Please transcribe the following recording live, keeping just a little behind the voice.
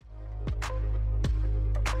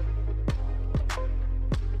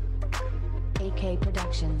4K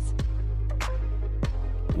Productions.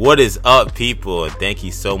 What is up, people? And thank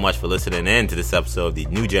you so much for listening in to this episode of the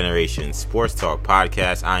New Generation Sports Talk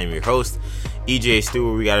Podcast. I am your host, EJ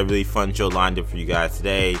Stewart. We got a really fun show lined up for you guys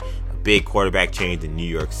today. A big quarterback change in New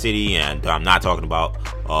York City, and I'm not talking about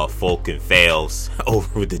Folk and Fails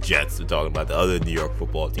over with the Jets. We're talking about the other New York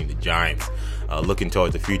football team, the Giants. Looking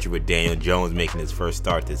towards the future with Daniel Jones making his first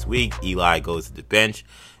start this week. Eli goes to the bench.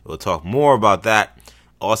 We'll talk more about that.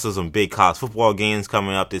 Also, some big college football games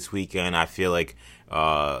coming up this weekend. I feel like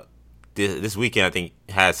this weekend, I think,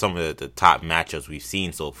 has some of the top matchups we've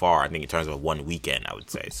seen so far. I think in terms of one weekend, I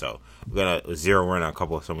would say. So we're gonna zero in on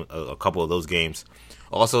a couple of those games.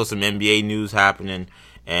 Also, some NBA news happening,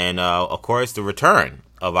 and of course, the return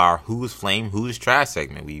of our Who's Flame, Who's Trash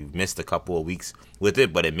segment. We've missed a couple of weeks with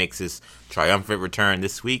it, but it makes this triumphant return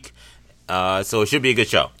this week. So it should be a good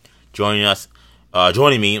show.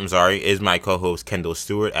 Joining me, is my co-host Kendall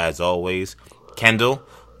Stewart, as always. Kendall,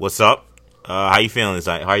 what's up? How you feeling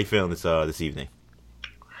this evening?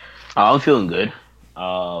 I'm feeling good.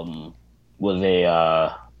 Was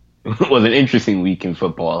an interesting week in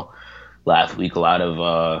football last week. A lot of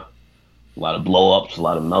blow-ups, a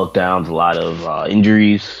lot of meltdowns, a lot of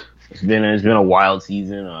injuries. It's been a wild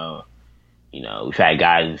season. We've had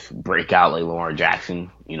guys break out like Lamar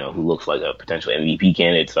Jackson, who looks like a potential MVP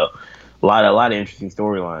candidate. So a lot of interesting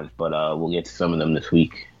storylines, but we'll get to some of them this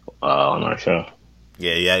week on our show.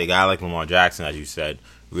 Yeah, a guy like Lamar Jackson, as you said,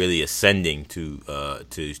 really ascending to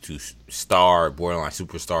star, borderline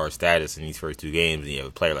superstar status in these first two games. And you have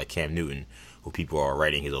a player like Cam Newton, who people are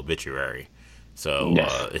writing his obituary. So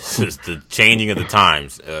it's just the changing of the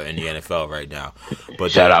times in the NFL right now.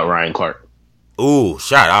 But shout out Ryan Clark. Ooh,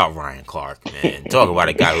 shout out Ryan Clark, man! Talk about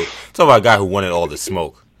a guy who wanted all the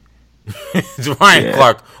smoke.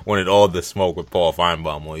 Clark wanted all the smoke with Paul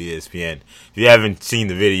Feinbaum on ESPN. If you haven't seen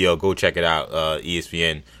the video, go check it out.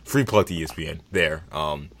 ESPN, free plug to ESPN there.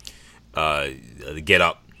 The Get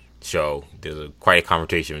Up show. There's quite a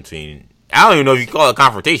confrontation between. I don't even know if you call it a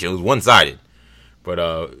confrontation. It was one-sided, but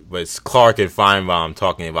it's Clark and Feinbaum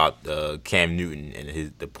talking about Cam Newton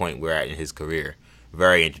and the point we're at in his career.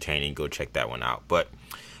 Very entertaining. Go check that one out. But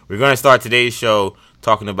we're going to start today's show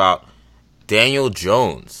talking about Daniel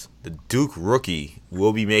Jones. The Duke rookie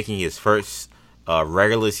will be making his first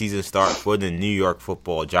regular season start for the New York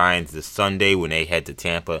Football Giants this Sunday when they head to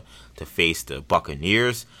Tampa to face the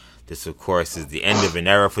Buccaneers. This, of course, is the end of an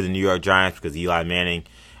era for the New York Giants because Eli Manning,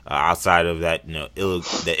 outside of that,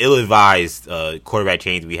 the ill-advised quarterback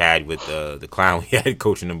change we had with the clown we had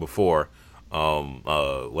coaching them before,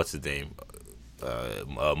 what's his name,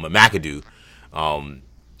 McAdoo.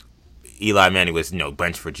 Eli Manning was,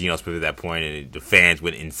 benched for Geno Smith at that point, and the fans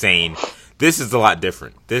went insane. This is a lot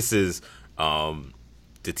different. This is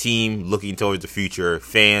the team looking towards the future,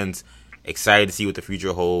 fans excited to see what the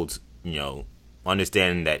future holds,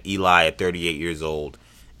 understanding that Eli at 38 years old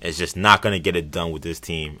is just not going to get it done with this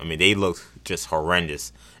team. I mean, they look just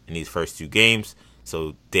horrendous in these first two games.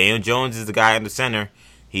 So Daniel Jones is the guy in the center.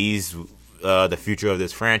 He's the future of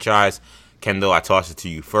this franchise. Kendall, I toss it to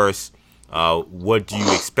you first. What do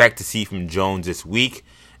you expect to see from Jones this week?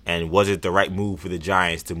 And was it the right move for the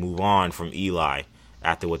Giants to move on from Eli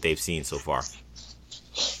after what they've seen so far?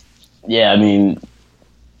 Yeah, I mean,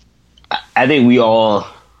 I think we all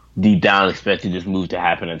deep down expected this move to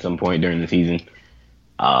happen at some point during the season.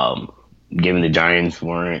 Given the Giants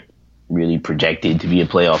weren't really projected to be a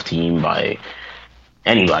playoff team by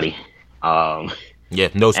anybody. No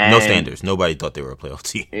standards. Nobody thought they were a playoff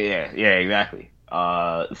team. Yeah, exactly.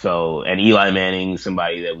 And Eli Manning,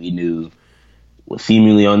 somebody that we knew was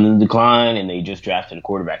seemingly on the decline, and they just drafted a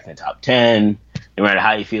quarterback in the top 10. No matter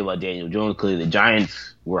how you feel about Daniel Jones, clearly the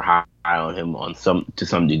Giants were high on him to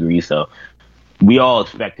some degree. So we all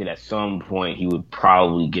expected at some point he would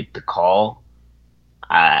probably get the call.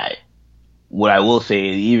 What I will say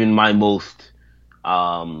is even my most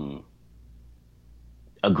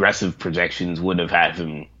aggressive projections would have had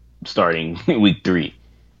him starting week 3.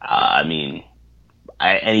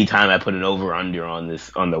 Anytime I put an over/under on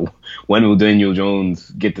when will Daniel Jones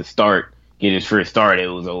get his first start, it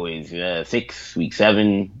was always 6, week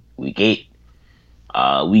 7, week 8,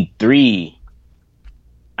 week 3.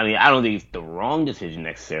 I mean, I don't think it's the wrong decision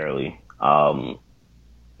necessarily.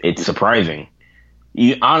 It's surprising.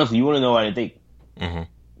 Honestly, you want to know what I think? Mm-hmm.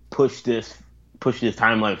 Push this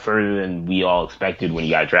timeline further than we all expected when he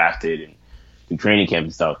got drafted and through training camp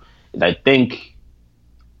and stuff. Is I think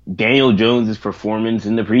Daniel Jones' performance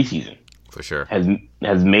in the preseason for sure has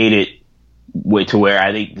made it to where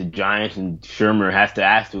I think the Giants and Shermer has to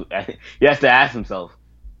ask himself,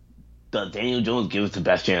 does Daniel Jones give us the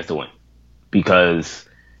best chance to win? Because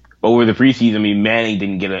over the preseason, I mean, Manning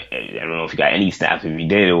didn't get I don't know if he got any snaps. If he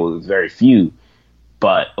did, it was very few.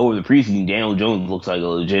 But over the preseason, Daniel Jones looks like a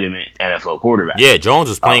legitimate NFL quarterback. Yeah, Jones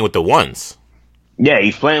was playing with the ones. Yeah,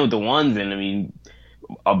 he's playing with the ones, and I mean,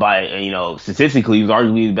 statistically, he was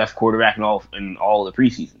arguably the best quarterback in all of the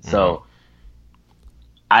preseason. Mm-hmm. So,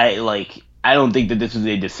 I don't think that this was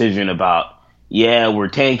a decision about, we're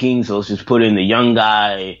tanking, so let's just put in the young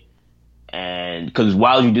guy, and because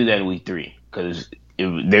why would you do that in week 3? Because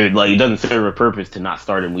it doesn't serve a purpose to not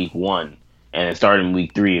start in week 1 and start in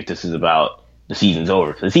week 3 if this is about the season's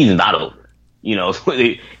over. The season's not over. So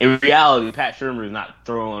in reality, Pat Shurmur is not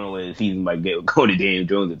throwing away the season by going to Daniel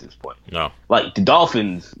Jones at this point. No. Like, the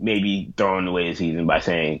Dolphins may be throwing away the season by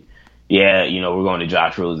saying, we're going to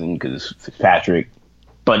Josh Rosen because Fitzpatrick,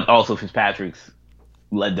 but also Fitzpatrick's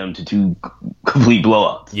led them to 2 complete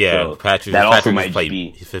blowouts. Yeah, so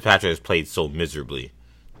Fitzpatrick has played so miserably.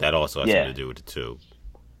 That also has something to do with it too.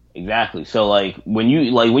 Exactly. So when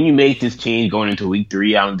you make this change going into week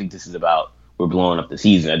 3, I don't think this is about we're blowing up the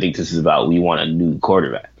season. I think this is about we want a new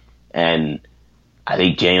quarterback, and I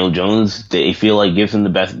think Daniel Jones, they feel like give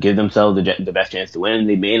themselves the best chance to win.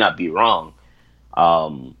 They may not be wrong.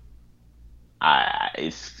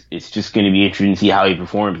 It's just going to be interesting to see how he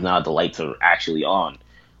performs now that the lights are actually on.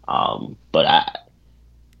 But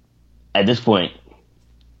at this point,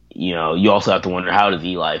 you also have to wonder, how does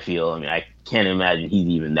Eli feel? I mean, I can't imagine he's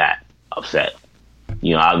even that upset.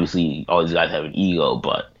 Obviously all these guys have an ego,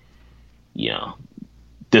 but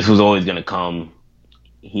this was always going to come.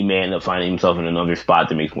 He may end up finding himself in another spot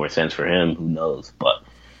that makes more sense for him. Who knows? But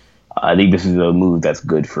I think this is a move that's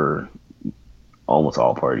good for almost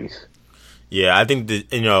all parties. Yeah, I think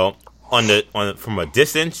that from a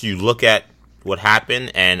distance, you look at what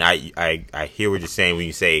happened, and I hear what you're saying when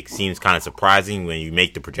you say it seems kind of surprising when you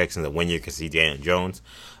make the projections of when you can see Daniel Jones.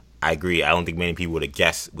 I agree. I don't think many people would have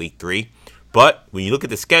guessed week 3, but when you look at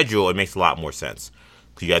the schedule, it makes a lot more sense.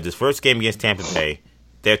 You got this first game against Tampa Bay.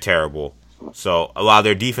 They're terrible. So while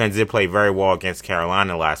their defense did play very well against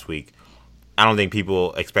Carolina last week, I don't think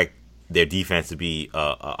people expect their defense to be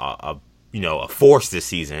a force this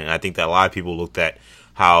season. And I think that a lot of people looked at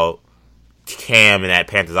how Cam and that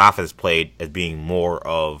Panthers offense played as being more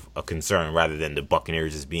of a concern rather than the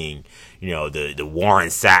Buccaneers as being, the Warren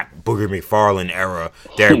Sapp, Booger McFarland era,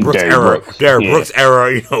 Derrick Brooks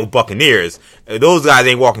era, Buccaneers. Those guys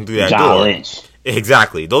ain't walking through that John door. Lynch.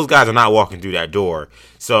 Exactly. Those guys are not walking through that door.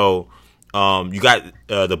 So you got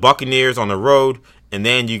the Buccaneers on the road, and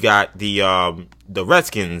then you got the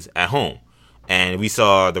Redskins at home. And we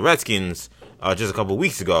saw the Redskins just a couple of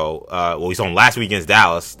weeks ago. We saw them last week against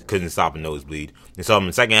Dallas, couldn't stop a nosebleed. We saw them in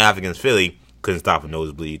the second half against Philly, couldn't stop a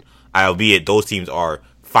nosebleed. Albeit those teams are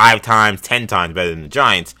 5 times, 10 times better than the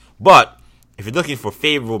Giants. But if you're looking for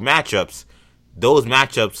favorable matchups, those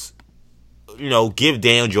matchups give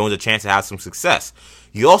Daniel Jones a chance to have some success.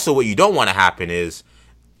 What you don't want to happen is,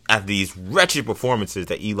 after these wretched performances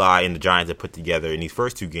that Eli and the Giants have put together in these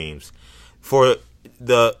first 2 games, for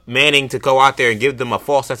the Manning to go out there and give them a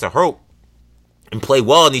false sense of hope and play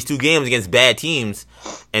well in these 2 games against bad teams,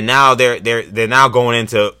 and now they're now going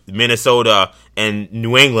into Minnesota and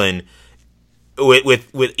New England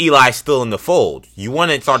with Eli still in the fold. You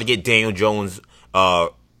want to start to get Daniel Jones,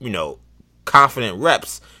 confident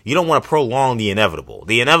reps. You don't want to prolong the inevitable.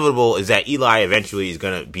 The inevitable is that Eli eventually is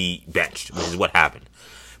going to be benched, which is what happened.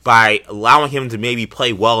 By allowing him to maybe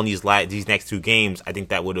play well in these next 2 games, I think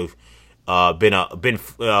that would have been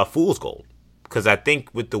fool's gold. Because I think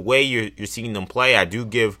with the way you're seeing them play, I do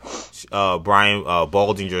give Brian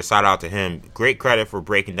Baldinger, a shout out to him, great credit for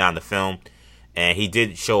breaking down the film. And he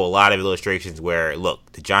did show a lot of illustrations where,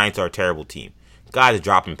 look, the Giants are a terrible team. Guys are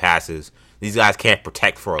dropping passes. These guys can't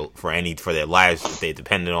protect for their lives if they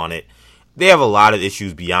depended on it. They have a lot of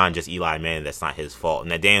issues beyond just Eli Manning that's not his fault,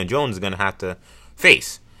 and that Daniel Jones is going to have to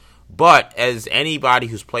face. But as anybody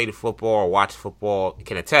who's played football or watched football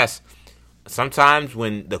can attest, sometimes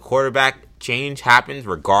when the quarterback change happens,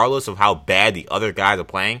 regardless of how bad the other guys are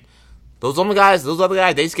playing, those other guys,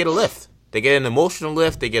 they just get a lift. They get an emotional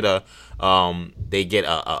lift. They get a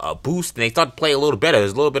boost, and they start to play a little better.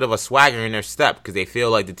 There's a little bit of a swagger in their step because they feel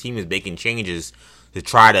like the team is making changes to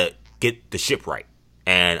try to get the ship right.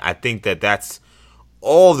 And I think that that's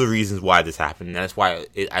all the reasons why this happened. And that's why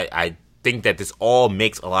I think that this all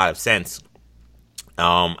makes a lot of sense.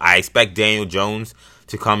 I expect Daniel Jones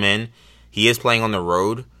to come in. He is playing on the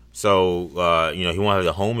road, so he won't have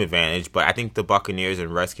the home advantage. But I think the Buccaneers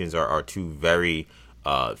and Redskins are 2 very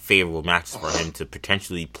favorable matches for him to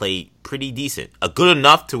potentially play pretty decent. Good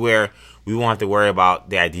enough to where we won't have to worry about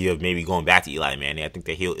the idea of maybe going back to Eli Manning. I think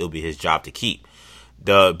that it'll be his job to keep.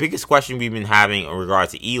 the biggest question we've been having in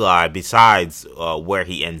regards to Eli, besides where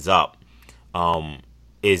he ends up,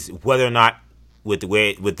 is whether or not,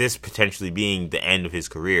 with this potentially being the end of his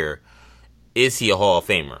career, is he a Hall of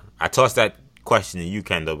Famer? I tossed that question to you,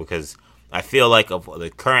 Kendall, because I feel like of the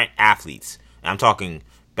current athletes, and I'm talking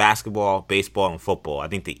basketball, baseball, and football, I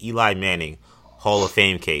think the Eli Manning Hall of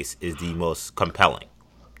Fame case is the most compelling.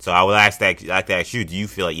 So I would like to ask you, do you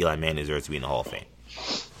feel like Eli Manning deserves to be in the Hall of Fame?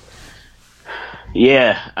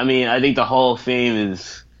 Yeah, I mean, I think the Hall of Fame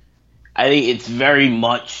is. I think it's very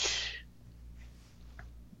much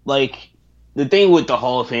like the thing with the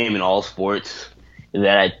Hall of Fame in all sports is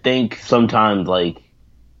that I think sometimes like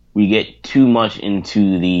we get too much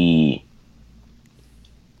into the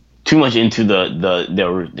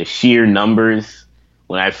sheer numbers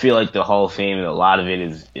when I feel like the Hall of Fame, a lot of it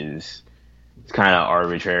is it's kind of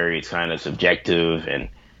arbitrary, it's kind of subjective, and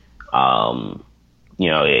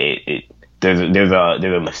there's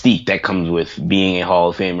a mystique that comes with being a Hall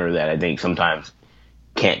of Famer that I think sometimes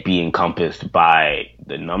can't be encompassed by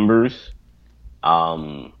the numbers.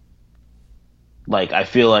 Like I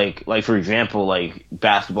feel like for example, like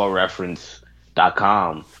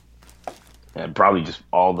basketballreference.com and probably just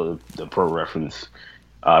all the pro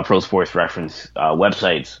sports reference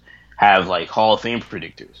websites have like Hall of Fame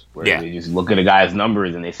predictors where they just look at a guy's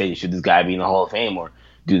numbers and they say, should this guy be in the Hall of Fame or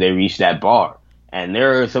do they reach that bar? And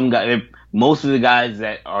there are some guys, most of the guys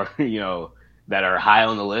that are, that are high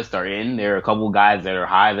on the list are in. There are a couple guys that are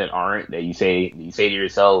high that aren't, that you say to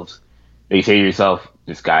yourself,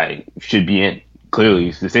 this guy should be in,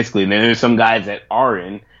 clearly, statistically. And then there's some guys that are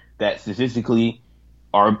in that statistically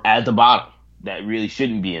are at the bottom that really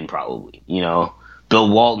shouldn't be in, probably. Bill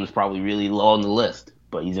Walton's probably really low on the list,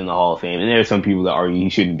 but he's in the Hall of Fame. And there are some people that argue he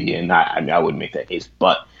shouldn't be in. I wouldn't make that case.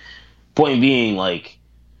 But point being, like,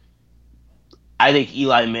 I think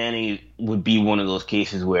Eli Manning would be one of those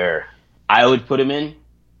cases where I would put him in,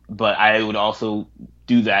 but I would also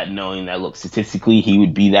do that knowing that, look, statistically, he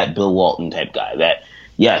would be that Bill Walton type guy. That,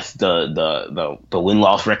 yes, the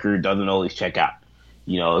win-loss record doesn't always check out.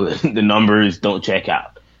 The numbers don't check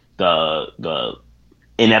out. The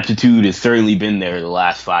ineptitude has certainly been there the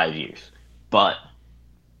last 5 years. But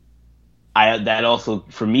that also,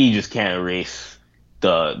 for me, just can't erase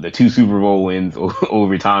the 2 Super Bowl wins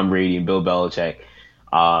over Tom Brady and Bill Belichick.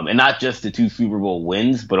 And not just the 2 Super Bowl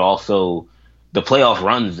wins, but also the playoff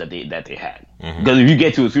runs that they had. Mm-hmm. Because if you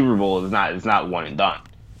get to a Super Bowl, it's not one and done.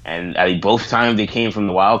 And I think both times they came from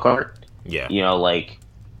the wild card. Yeah.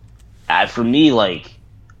 For me, like,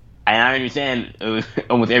 I understand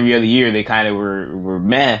almost every other year they kind of were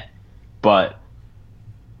meh, but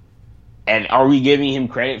and are we giving him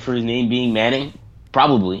credit for his name being Manning?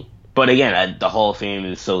 Probably. But again, the Hall of Fame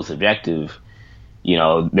is so subjective. There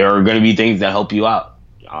are going to be things that help you out.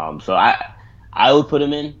 So I would put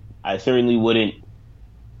him in. I certainly wouldn't,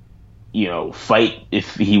 fight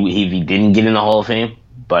if he didn't get in the Hall of Fame.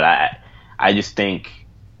 But I just think,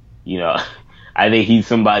 I think he's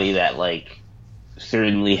somebody that, like,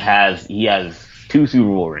 certainly has 2 Super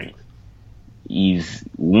Bowl rings. He's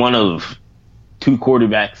one of 2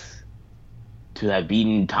 quarterbacks to have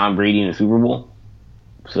beaten Tom Brady in a Super Bowl.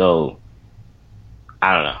 So,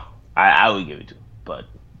 I don't know. I would give it to him, but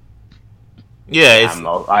yeah,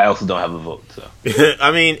 I also don't have a vote. So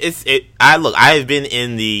I mean, I have been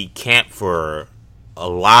in the camp for a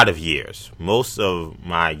lot of years. Most of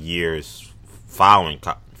my years following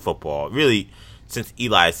football, really since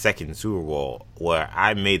Eli's second Super Bowl, where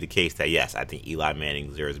I made the case that yes, I think Eli Manning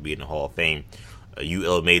deserves to be in the Hall of Fame. You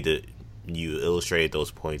illustrated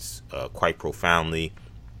those points quite profoundly.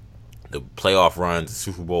 The playoff runs, the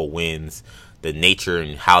Super Bowl wins, the nature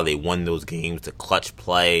and how they won those games, the clutch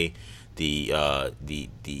play, the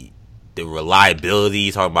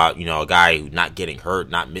reliability. Talking about a guy who's not getting hurt,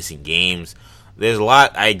 not missing games. There's a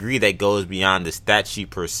lot, I agree, that goes beyond the stat sheet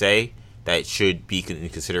per se that should be in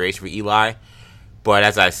consideration for Eli. But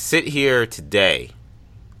as I sit here today,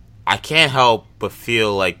 I can't help but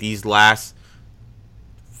feel like these last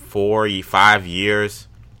 4-5 years,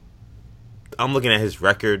 I'm looking at his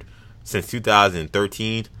record since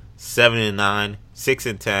 2013, 7-9,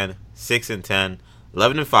 6-10, 6-10,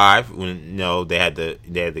 11-5. When they had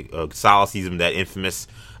the solid season, that infamous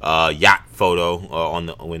yacht photo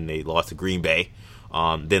when they lost to Green Bay.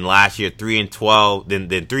 Then last year 3-12, then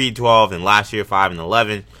 3-12, and last year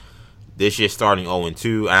 5-11. This year starting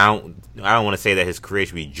 0-2. I don't want to say that his career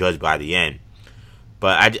should be judged by the end,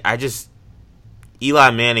 but I just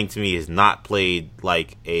Eli Manning to me has not played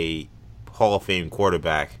like a Hall of Fame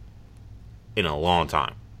quarterback in a long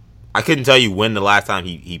time. I couldn't tell you when the last time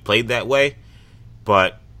he played that way,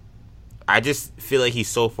 but I just feel like he's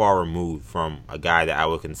so far removed from a guy that I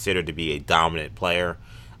would consider to be a dominant player,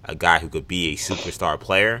 a guy who could be a superstar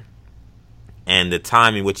player. And the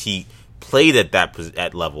time in which he played at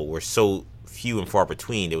that level were so few and far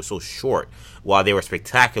between. They were so short. While they were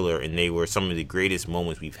spectacular and they were some of the greatest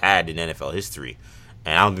moments we've had in NFL history.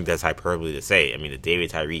 And I don't think that's hyperbole to say. I mean, the David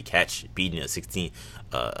Tyree catch, beating a 16-0,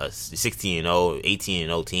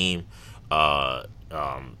 18-0 team. And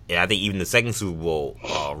I think even the second Super Bowl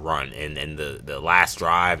run and the last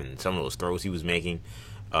drive and some of those throws he was making,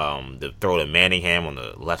 the throw to Manningham on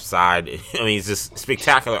the left side. I mean, it's just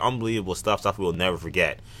spectacular, unbelievable stuff we'll never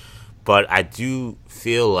forget. But I do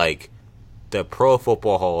feel like the Pro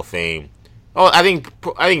Football Hall of Fame. Oh, I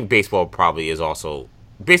think baseball probably is also.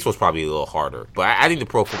 Baseball's probably a little harder, but I think the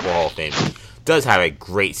Pro Football Hall of Fame does have a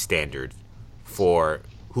great standard for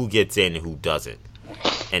who gets in and who doesn't.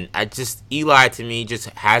 And Eli to me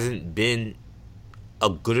just hasn't been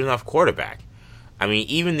a good enough quarterback. I mean,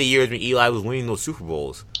 even the years when Eli was winning those Super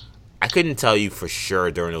Bowls, I couldn't tell you for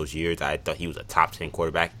sure during those years I thought he was a top 10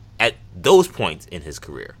 quarterback at those points in his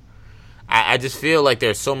career. I just feel like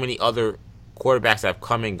there's so many other quarterbacks that have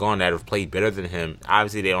come and gone that have played better than him.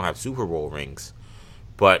 Obviously, they don't have Super Bowl rings.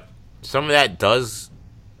 But some of that does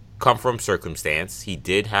come from circumstance. He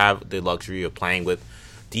did have the luxury of playing with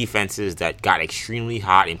defenses that got extremely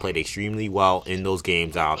hot and played extremely well in those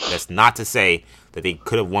games out. That's not to say that they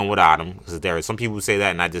could have won without him, because there are some people who say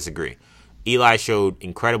that, and I disagree. Eli showed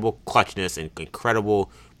incredible clutchness and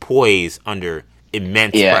incredible poise under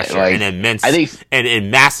immense pressure and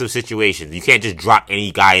in massive situations. You can't just drop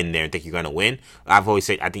any guy in there and think you're going to win. I've always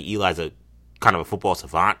said I think Eli's a kind of a football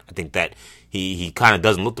savant. I think that he kind of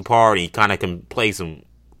doesn't look the part. He kind of can play some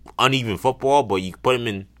uneven football, but you put him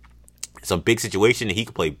in some big situation and he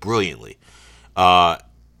can play brilliantly. At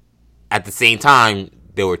the same time,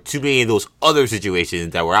 there were too many of those other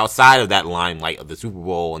situations that were outside of that limelight of the Super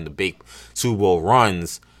Bowl and the big Super Bowl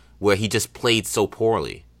runs where he just played so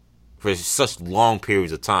poorly for such long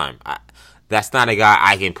periods of time. That's not a guy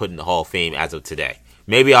I can put in the Hall of Fame as of today.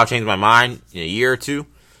 Maybe I'll change my mind in a year or two.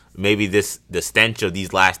 Maybe the stench of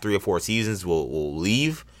these last 3 or 4 seasons will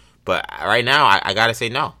leave. But right now, I got to say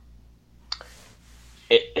no.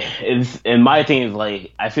 And my thing is,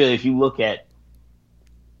 like, I feel if you look at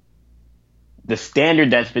the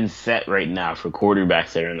standard that's been set right now for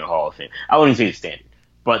quarterbacks that are in the Hall of Fame, I wouldn't say the standard,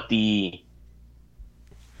 but the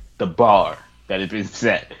bar that has been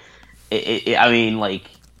set. I mean, like,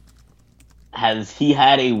 has he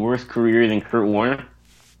had a worse career than Kurt Warner?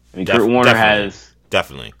 I mean, Kurt Warner has...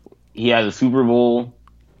 Definitely. He has a Super Bowl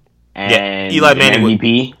and Eli Manning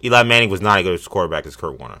MVP. Eli Manning was not as good a quarterback as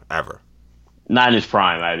Kurt Warner, ever. Not in his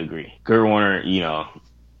prime, I'd agree. Kurt Warner,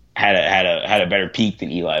 had a better peak than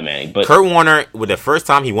Eli Manning. But Kurt Warner, with the first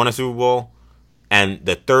time he won a Super Bowl, and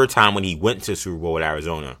the third time when he went to the Super Bowl with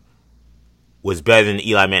Arizona, was better than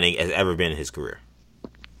Eli Manning has ever been in his career.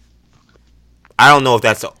 I don't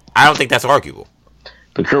think that's arguable.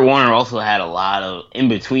 But Kurt Warner also had a lot of, in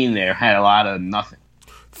between there, had a lot of nothing.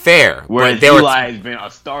 Fair. Whereas Eli has been a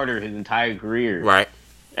starter his entire career. Right.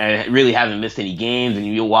 And really hasn't missed any games.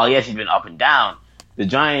 And while, yes, he's been up and down, the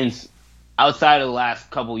Giants, outside of the last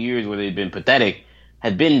couple years where they've been pathetic,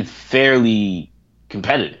 have been fairly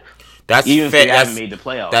competitive. That's Even fair. If they haven't made the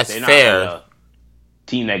playoffs. That's they're fair. not like a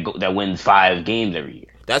team that wins 5 games every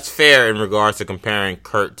year. That's fair in regards to comparing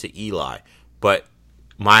Kurt to Eli. But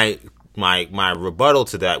my rebuttal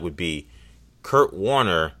to that would be Kurt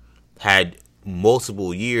Warner had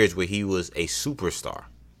multiple years where he was a superstar.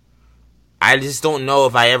 I just don't know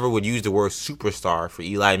if I ever would use the word superstar for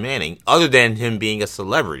Eli Manning other than him being a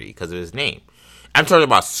celebrity because of his name. I'm talking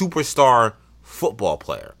about superstar football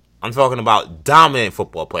player. I'm talking about dominant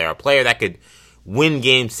football player, a player that could win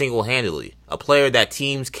games single-handedly, a player that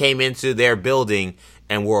teams came into their building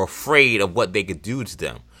and were afraid of what they could do to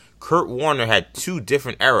them. Kurt Warner had 2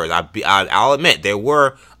 different eras. I'll admit there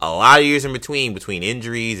were a lot of years in between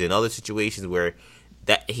injuries and other situations where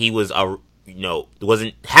that he was it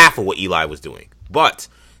wasn't half of what Eli was doing. But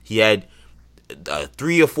he had a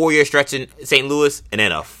 3 or 4 year stretch in St. Louis and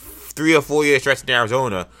then a 3 or 4 year stretch in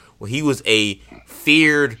Arizona where he was a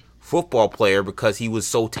feared football player because he was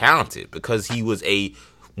so talented, because he was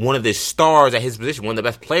one of the stars at his position, one of the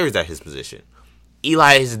best players at his position.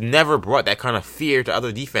 Eli has never brought that kind of fear to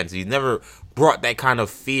other defenses. He's never brought that kind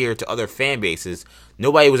of fear to other fan bases.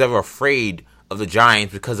 Nobody was ever afraid of the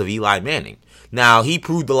Giants because of Eli Manning. Now, he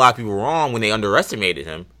proved a lot of people wrong when they underestimated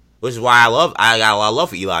him, which is why I got a lot of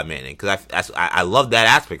love for Eli Manning, because I love that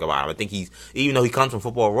aspect about him. I think even though he comes from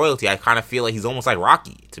football royalty, I kind of feel like he's almost like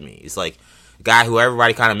Rocky to me. It's like a guy who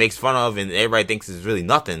everybody kind of makes fun of and everybody thinks is really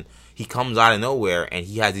nothing. he comes out of nowhere and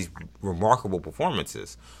he has these remarkable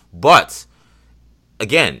performances. But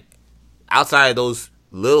again, outside of those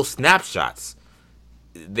little snapshots,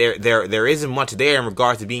 there isn't much there in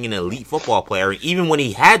regards to being an elite football player. And even when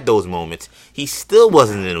he had those moments, he still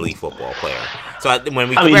wasn't an elite football player. So when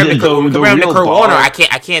we compare him to Kurt Warner, I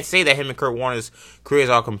can't say that him and Kurt Warner's careers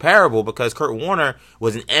are comparable, because Kurt Warner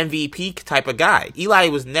was an MVP type of guy. Eli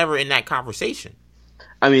was never in that conversation.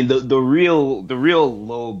 I mean, the real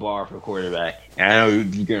low bar for quarterback, and I know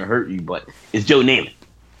he's gonna hurt you, but it's Joe Namath.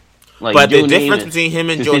 Like, but Joe the difference between him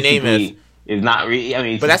and Joe Namath is not really. I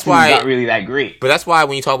mean, but that's why not really that great. But that's why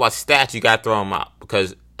when you talk about stats, you got to throw him out,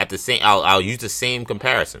 because at the same, I'll use the same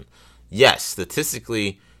comparison. Yes,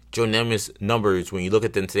 statistically, Joe Namath's numbers, when you look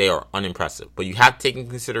at them today, are unimpressive. But you have to take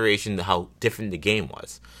into consideration how different the game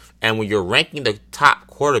was, and when you're ranking the top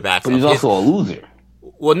quarterbacks, but he's also a loser.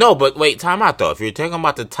 Well, no, but wait, time out though. If you're talking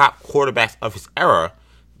about the top quarterbacks of his era,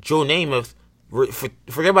 Joe Namath,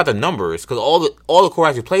 forget about the numbers, because all the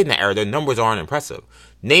quarterbacks who played in that era, their numbers aren't impressive.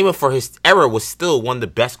 Namath for his era was still one of the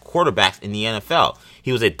best quarterbacks in the NFL.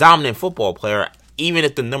 He was a dominant football player, even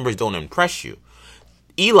if the numbers don't impress you.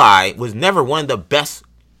 Eli was never one of the best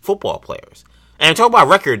football players. And talk about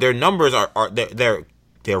record, their numbers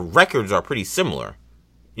their records are pretty similar.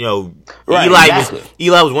 You know, right,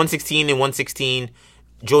 Eli was 116 and 116.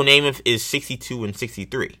 Joe Namath is 62 and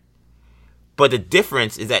 63. But the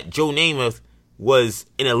difference is that Joe Namath was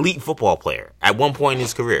an elite football player at one point in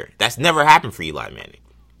his career. That's never happened for Eli Manning.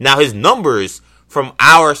 Now, his numbers from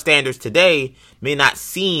our standards today may not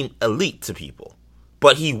seem elite to people,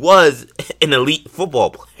 but he was an elite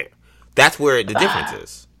football player. That's where the difference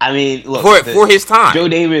is. I mean, look, for his time, Joe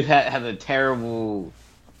Namath has a terrible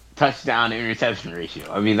touchdown to interception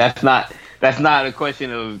ratio. I mean, that's not a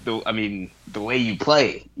question of the way you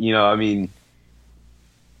play. You know, I mean,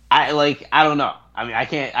 I don't know. I mean,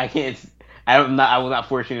 I was not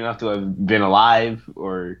fortunate enough to have been alive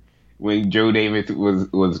or when Joe Namath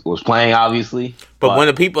was playing, obviously. But when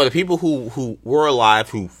the people who were alive,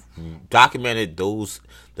 who documented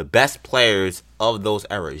the best players of those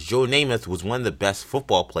eras, Joe Namath was one of the best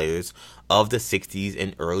football players of the 60s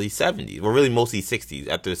and early 70s. Well, really mostly 60s.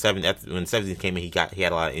 When the 70s came in, he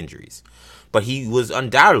had a lot of injuries. But he was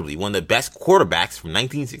undoubtedly one of the best quarterbacks from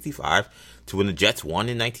 1965 to when the Jets won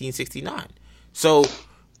in 1969. So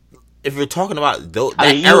if you're talking about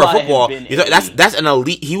that era of football, that's an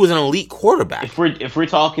elite. He was an elite quarterback. If we're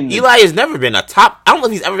talking, Eli has never been a top. I don't know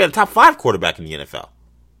if he's ever been a top 5 quarterback in the NFL.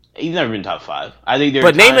 He's never been top 5. I think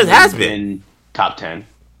but Namath has been top 10.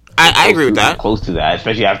 I agree with that. Close to that,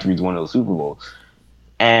 especially after he's won those Super Bowls.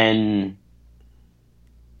 And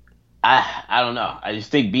I don't know. I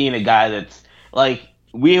just think being a guy that's like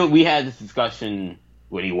we had this discussion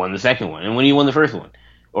when he won the second one and when he won the first one,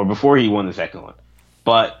 or before he won the second one.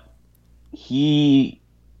 But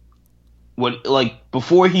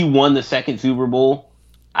before he won the second Super Bowl,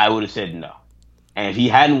 I would have said no. And if he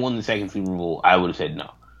hadn't won the second Super Bowl, I would have said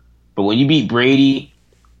no. But when you beat Brady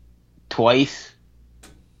twice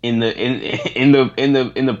in the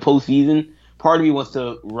postseason, part of me wants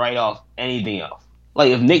to write off anything else.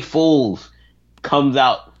 Like if Nick Foles comes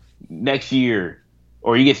out next year,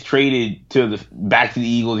 or he gets traded back to the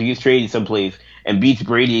Eagles, he gets traded someplace and beats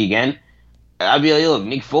Brady again, I'd be like, look,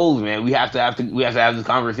 Nick Foles, man, we have to have this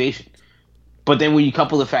conversation. But then when you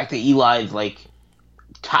couple the fact that Eli is like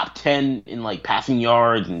top 10 in like passing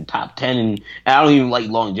yards and top 10 and I don't even like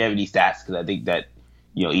longevity stats because I think that,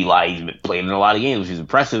 you know, Eli's been playing in a lot of games, which is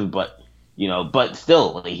impressive, but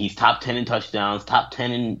still, like, he's top 10 in touchdowns, top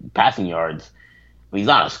 10 in passing yards. But he's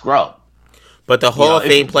not a scrub. But the Hall of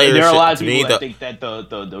Fame players, there are a lot of people that think that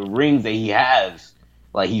the rings that he has,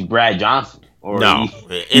 like he's Brad Johnson. No,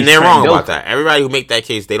 and they're wrong about that. Everybody who make that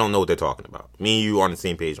case, they don't know what they're talking about. Me and you are on the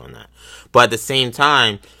same page on that. But at the same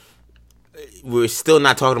time, we're still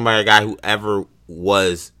not talking about a guy who ever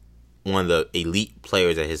was one of the elite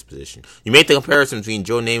players at his position. You make the comparison between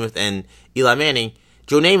Joe Namath and Eli Manning.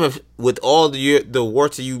 Joe Namath, with all the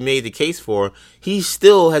warts that you made the case for, he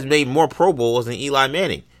still has made more Pro Bowls than Eli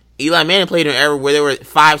Manning. Eli Manning played in an era where there were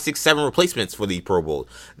 5, 6, 7 replacements for the Pro Bowl.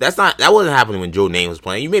 That wasn't happening when Joe Namath was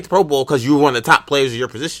playing. You made the Pro Bowl because you were one of the top players of your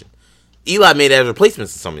position. Eli made that as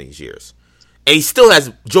replacements in some of these years, and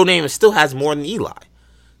Joe Namath still has more than Eli.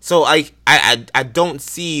 So I don't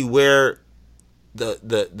see where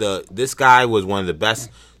this guy was one of the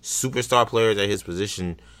best superstar players at his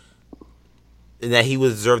position, and that he would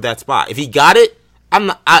deserve that spot. If he got it,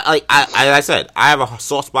 like I said, I have a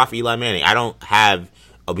soft spot for Eli Manning. I don't have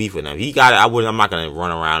a beef with him. He got it. I'm not going to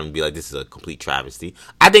run around and be like, this is a complete travesty.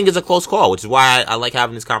 I think it's a close call, which is why I like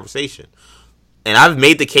having this conversation. And I've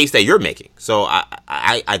made the case that you're making. So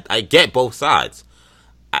I get both sides.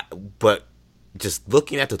 But just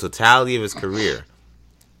looking at the totality of his career,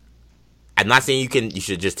 I'm not saying you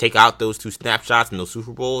should just take out those 2 snapshots and those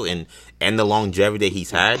Super Bowls and the longevity that he's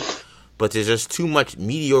had, but there's just too much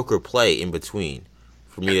mediocre play in between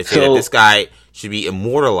for me to say that this guy should be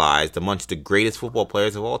immortalized amongst the greatest football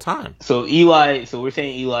players of all time. So we're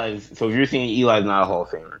saying so if you're saying Eli's not a Hall of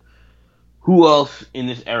Famer, who else in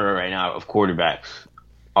this era right now of quarterbacks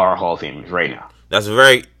are Hall of Famers right now? That's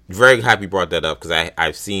very, very happy you brought that up because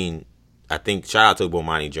I've seen. I think shout out to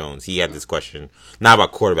Bomani Jones. He had this question not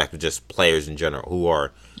about quarterbacks, but just players in general who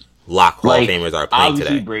are lock Hall of Famers are playing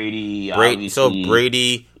today. Brady,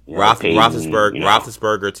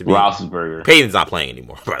 Roethlisberger to me. Roethlisberger. Peyton's not playing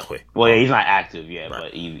anymore, by the way. Well, yeah, he's not active yet,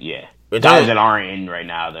 right. But guys that aren't in right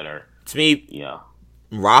now that are to me. Yeah,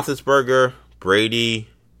 Roethlisberger, Brady,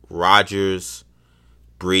 Rodgers,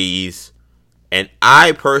 Breeze, and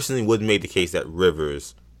I personally would make the case that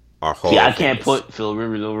Rivers are Hall of Famers. I can't put Phil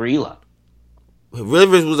Rivers over Eli.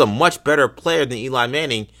 Rivers was a much better player than Eli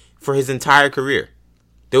Manning for his entire career.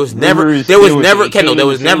 There was never 1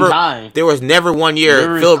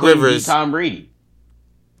 year Philip Rivers. Tom Brady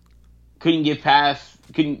couldn't get past.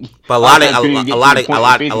 But a lot of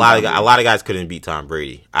guys couldn't beat Tom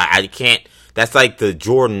Brady. I can't. That's like the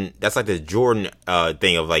Jordan. That's like the Jordan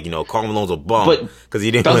thing of Karl Malone's a bum because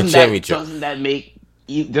he didn't win a championship. Doesn't that make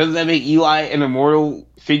Eli an immortal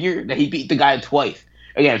figure that he beat the guy twice?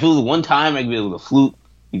 Again, if it was one time, maybe it was a fluke.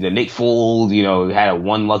 He's a Nick Foles, had a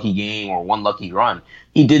one lucky game or one lucky run.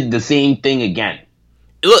 He did the same thing again.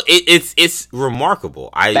 Look, it's remarkable.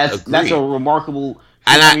 That's agree. That's a remarkable.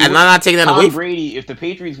 And I'm not taking that away. Tom Brady, if the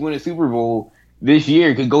Patriots win a Super Bowl this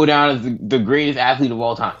year, could go down as the greatest athlete of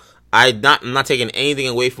all time. I'm not taking anything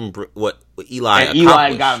away from what Eli accomplished.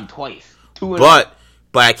 Eli got him twice.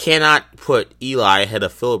 But I cannot put Eli ahead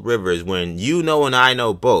of Philip Rivers when and I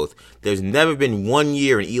know both. There's never been 1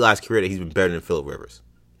 year in Eli's career that he's been better than Philip Rivers.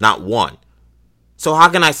 Not one. So how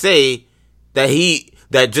can I say that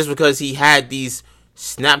just because he had these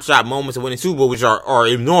snapshot moments of winning Super Bowl, which are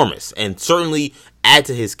enormous and certainly add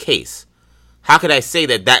to his case, how could I say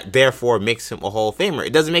that therefore makes him a Hall of Famer?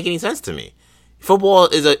 It doesn't make any sense to me. Football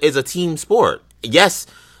is a team sport. Yes,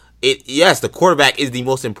 the quarterback is the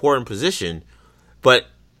most important position, but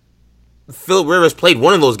Philip Rivers played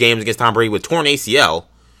one of those games against Tom Brady with torn ACL,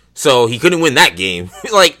 so he couldn't win that game.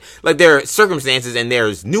 like there are circumstances and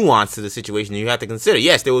there's nuance to the situation you have to consider.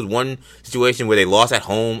 Yes, there was one situation where they lost at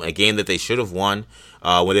home, a game that they should have won,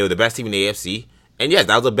 when they were the best team in the AFC, and yes,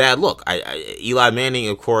 that was a bad look. Eli Manning,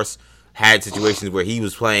 of course, had situations where he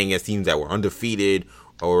was playing against teams that were undefeated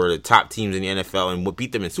or the top teams in the NFL and would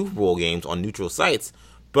beat them in Super Bowl games on neutral sites,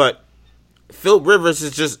 but Philip Rivers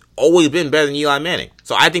has just always been better than Eli Manning.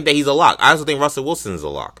 So I think that he's a lock. I also think Russell Wilson is a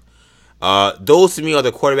lock. Those to me are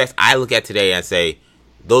the quarterbacks I look at today and say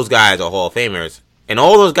those guys are Hall of Famers, and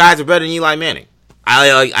all those guys are better than Eli Manning.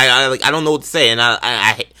 I don't know what to say, and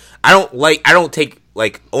I don't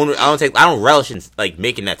relish in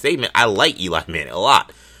making that statement. I like Eli Manning a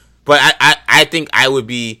lot, but I think I would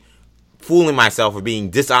be fooling myself or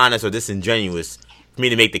being dishonest or disingenuous for me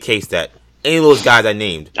to make the case that any of those guys I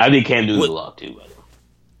named. I think Cam Newton's a lock too, by the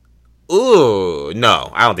way. Ooh,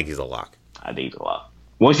 no, I don't think he's a lock. I think he's a lock.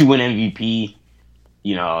 Once you win MVP,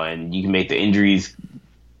 and you can make the injuries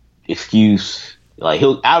excuse.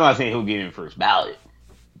 I'm not saying he'll get in first ballot,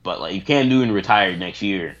 but if Cam Newton retired next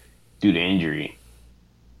year due to injury,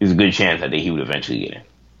 there's a good chance that he would eventually get in.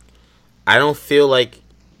 I don't feel like.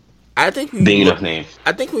 I think big enough name.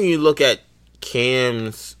 I think when you look at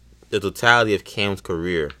the totality of Cam's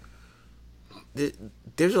career,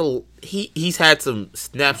 he's had some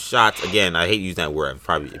snapshots. Again, I hate using that word.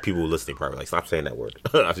 Probably people listening probably stop saying that word.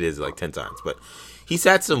 I've said it 10 times, but he's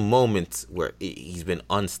had some moments where he's been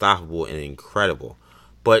unstoppable and incredible,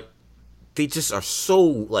 but they just are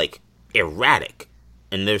so erratic.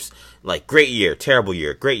 And there's great year, terrible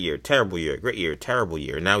year, great year, terrible year, great year, terrible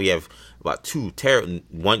year. And now we have about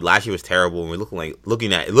one last year was terrible, and we're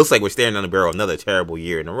looking at it looks like we're staring down the barrel of another terrible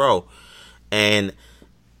year in a row. And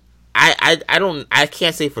I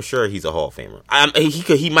can't say for sure he's a Hall of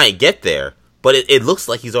Famer. He might get there, but it looks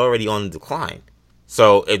like he's already on the decline.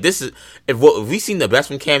 So if we've seen the best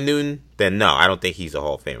from Cam Newton, then no, I don't think he's a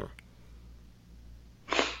Hall of Famer.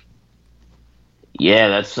 Yeah,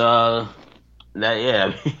 that's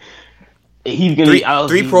he's gonna be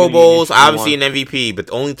three Pro Bowls, obviously an MVP, but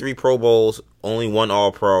only 3 Pro Bowls, only 1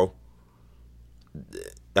 All-Pro.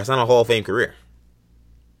 That's not a Hall of Fame career.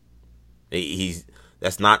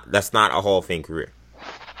 That's not a Hall of Fame career.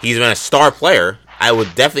 He's been a star player. I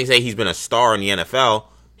would definitely say he's been a star in the NFL.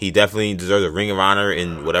 He definitely deserves a Ring of Honor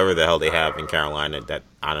in whatever the hell they have in Carolina that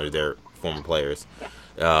honors their former players.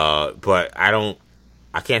 But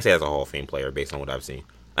I can't say that's a Hall of Fame player based on what I've seen.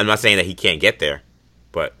 I'm not saying that he can't get there,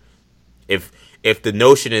 but if the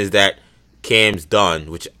notion is that Cam's done,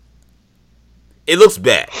 which it looks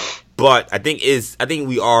bad, but I think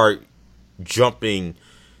we are jumping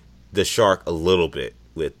the shark a little bit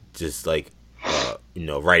with just like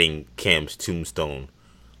writing Cam's tombstone.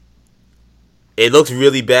 It looks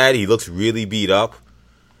really bad. He looks really beat up,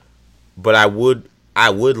 but I would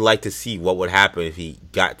like to see what would happen if he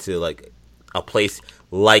got to like a place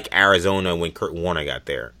like Arizona when Kurt Warner got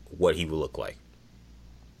there. What he would look like.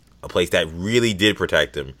 A place that really did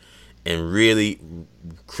protect him and really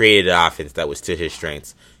created an offense that was to his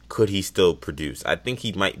strengths. Could he still produce? I think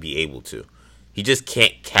he might be able to. He just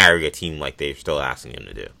can't carry a team like they're still asking him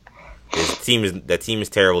to do. That team is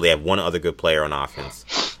terrible. They have one other good player on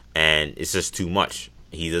offense, and it's just too much.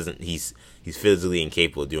 He's physically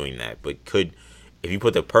incapable of doing that. But if you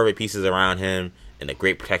put the perfect pieces around him and the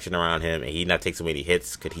great protection around him, and he not take so many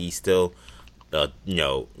hits, could he still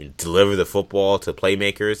deliver the football to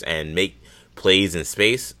playmakers and make plays in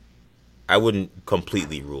space? I wouldn't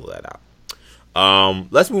completely rule that out.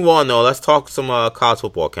 Let's move on though. Let's talk some college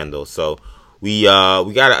football, Kendall. So we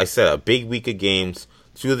got, I said, a big week of games.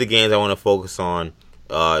 Two of the games I want to focus on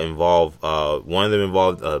involve one of them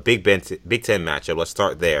involved a Big Ten matchup. Let's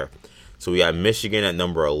start there. So we got Michigan at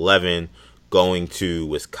number 11 going to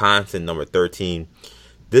Wisconsin, number 13.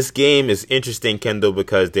 This game is interesting, Kendall,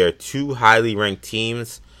 because there are two highly ranked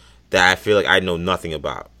teams that I feel like I know nothing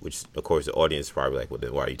about, which, of course, the audience is probably like, well,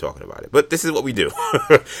 then why are you talking about it? But this is what we do.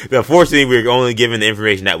 Unfortunately, we're only given the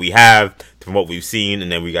information that we have from what we've seen,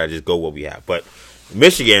 and then we got to just go what we have. But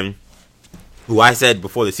Michigan, who I said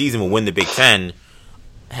before the season will win the Big Ten,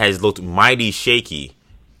 has looked mighty shaky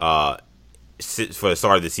for the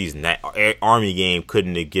start of the season. That Army game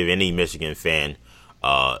couldn't give any Michigan fan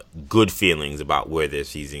good feelings about where their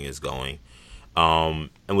season is going. And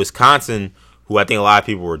Wisconsin, who I think a lot of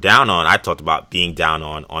people were down on, I talked about being down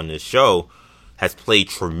on this show, has played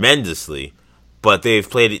tremendously, but they've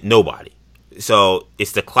played nobody. So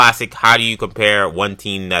it's the classic, how do you compare one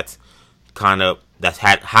team that's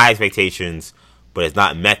had high expectations, but has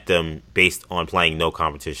not met them based on playing no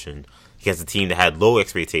competition, against a team that had low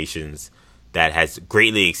expectations that has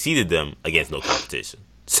greatly exceeded them against no competition.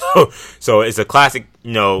 So it's a classic,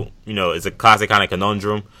 it's a classic kind of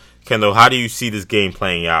conundrum. Kendall, how do you see this game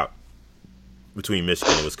playing out between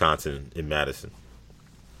Michigan and Wisconsin in Madison?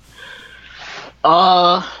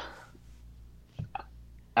 I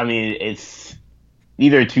mean,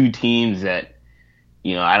 these are two teams that,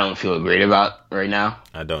 I don't feel great about right now.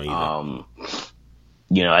 I don't either.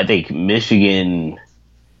 I think Michigan,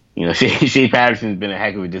 Shea Patterson's been a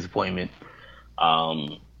heck of a disappointment.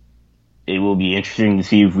 It will be interesting to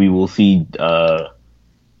see if we will see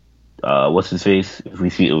what's his face? If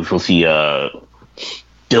we'll see Dylan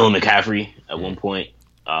McCaffrey at one point.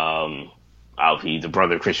 Obviously, the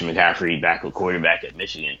brother of Christian McCaffrey, backup quarterback at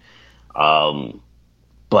Michigan.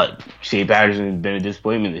 But Shea Patterson has been a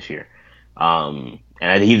disappointment this year. And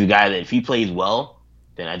I think he's a guy that if he plays well,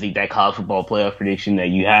 then I think that college football playoff prediction that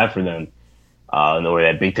you have for them, or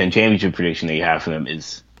that Big Ten championship prediction that you have for them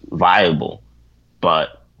is viable.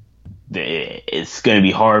 But it's going to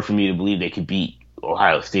be hard for me to believe they could beat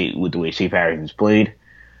Ohio State with the way Shea Patterson's played.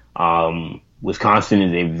 Wisconsin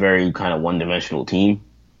is a very kind of one-dimensional team.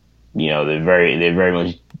 They're very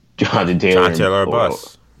much Jonathan Taylor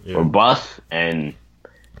or bust. And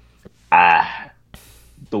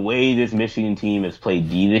the way this Michigan team has played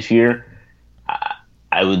D this year,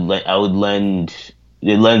 it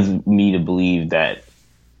lends me to believe that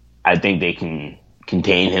I think they can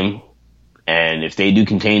contain him. And if they do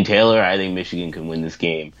contain Taylor, I think Michigan can win this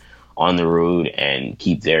game on the road and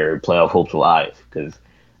keep their playoff hopes alive. Because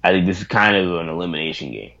I think this is kind of an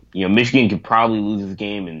elimination game. Michigan could probably lose this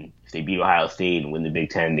game, and if they beat Ohio State and win the Big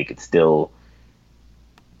Ten, they could still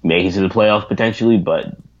make it to the playoffs potentially.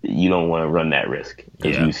 But you don't want to run that risk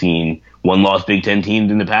because you've seen one-loss Big Ten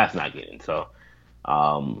teams in the past not get in. So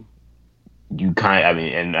and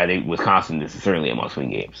I think Wisconsin, this is certainly a must-win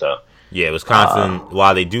game. So. Yeah, Wisconsin,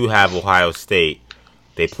 while they do have Ohio State,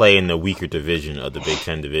 they play in the weaker division of the Big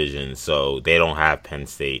Ten division, so they don't have Penn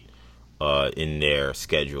State in their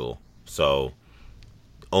schedule. So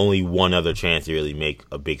only one other chance to really make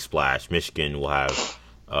a big splash. Michigan will have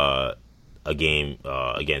a game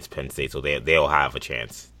against Penn State, so they'll have a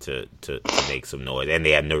chance to make some noise. And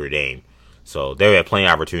they have Notre Dame. So they have plenty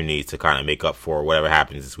of opportunities to kind of make up for whatever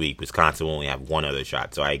happens this week. Wisconsin will only have one other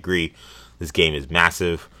shot. So I agree, this game is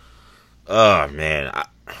massive. Oh, man.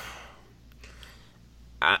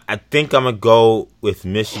 I think I'm going to go with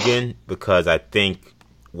Michigan because I think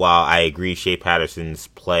while I agree Shea Patterson's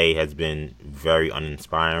play has been very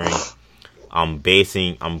uninspiring, I'm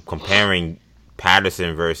comparing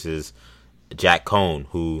Patterson versus Jack Cohn,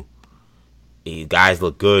 who guys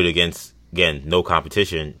look good against, again, no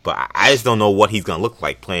competition, but I just don't know what he's going to look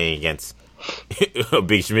like playing against a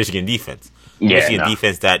big Michigan defense.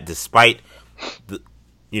 Defense that despite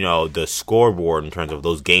the scoreboard in terms of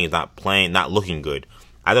those games not looking good,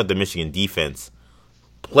 I thought the Michigan defense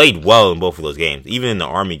played well in both of those games. Even in the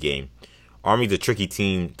Army game, Army's a tricky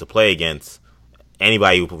team to play against.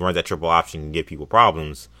 Anybody who runs that triple option can give people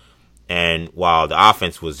problems. And while the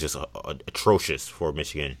offense was just atrocious for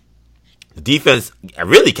Michigan, the defense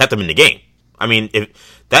really kept them in the game. I mean,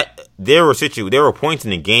 there were points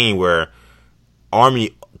in the game where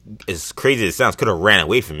Army, as crazy as it sounds, could have ran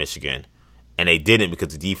away from Michigan, and they didn't because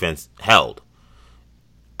the defense held.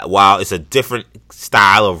 While it's a different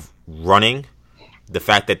style of running, the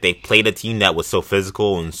fact that they played a team that was so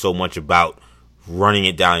physical and so much about running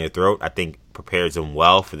it down your throat, I think prepares them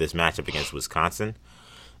well for this matchup against Wisconsin.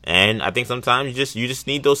 And I think sometimes you just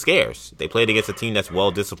need those scares. They played against a team that's well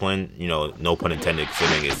disciplined, no pun intended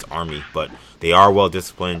considering it's Army, but they are well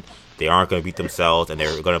disciplined. They aren't going to beat themselves, and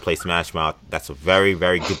they're going to play smash mouth. That's a very,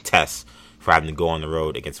 very good test for having to go on the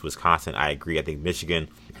road against Wisconsin. I agree. I think Michigan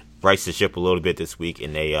rights the ship a little bit this week,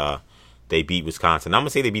 and they beat Wisconsin. I'm going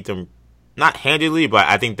to say they beat them not handily, but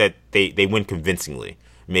I think that they win convincingly.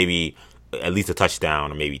 Maybe at least a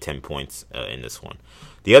touchdown or maybe 10 points in this one.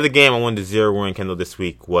 The other game I wanted to zero in, Kendall, this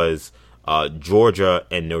week was Georgia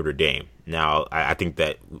and Notre Dame. Now, I think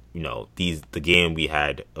that the games we've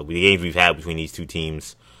had between these two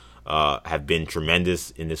teams have been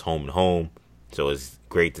tremendous in this home and home. So it's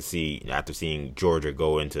great to see after seeing Georgia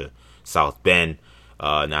go into South Bend.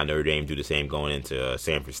 Now Notre Dame do the same going into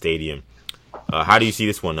Sanford Stadium. How do you see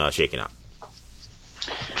this one shaking out?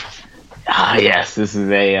 Yes, this is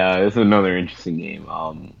another interesting game.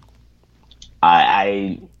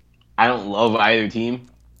 I don't love either team.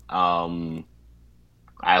 I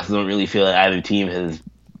also don't really feel that either team has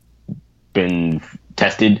been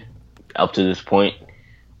tested up to this point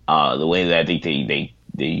the way that I think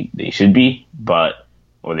they should be,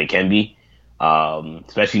 or they can be,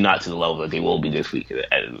 especially not to the level that they will be this week,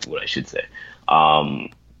 is what I should say.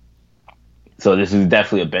 So this is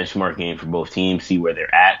definitely a benchmark game for both teams, see where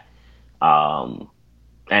they're at.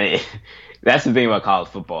 That's the thing about college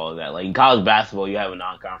football, is that like in college basketball, you have a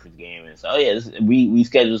non-conference game, and so we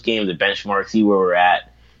schedule this game as a benchmark, see where we're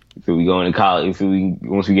at. If we go into college,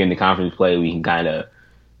 once we get into conference play, we can kind of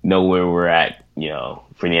know where we're at,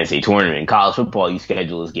 for the NCAA tournament. In college football, you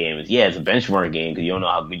schedule this game as it's a benchmark game because you don't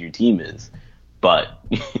know how good your team is, but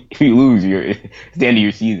if you lose, it's the end of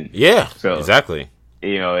your season. Yeah, so exactly.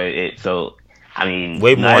 So I mean,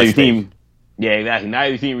 way more neither team. Yeah, exactly.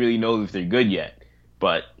 Neither team really knows if they're good yet,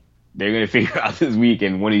 but they're going to figure out this week,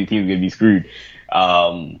 and one of these teams is going to be screwed.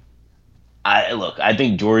 I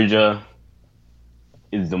think Georgia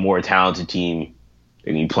is the more talented team.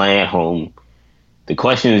 They're going to be playing at home. The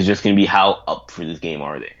question is just going to be how up for this game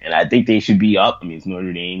are they? And I think they should be up. I mean, it's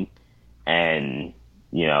Notre Dame, and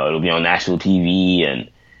it'll be on national TV, and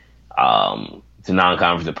it's a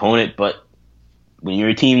non-conference opponent. But when you're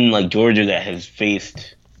a team like Georgia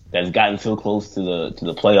that's gotten so close to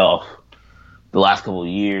the playoff the last couple of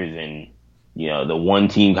years, and the one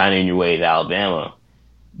team kind of in your way is Alabama,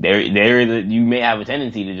 you may have a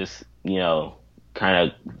tendency to just kind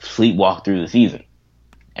of sleepwalk through the season.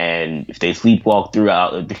 And if they sleepwalk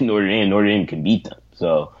throughout Notre Dame can beat them.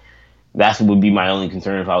 So that would be my only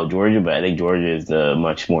concern if I was Georgia, but I think Georgia is a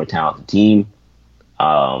much more talented team.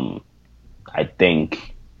 I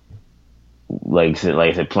think, like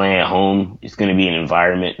I said, playing at home, it's going to be an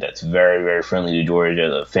environment that's very, very friendly to Georgia.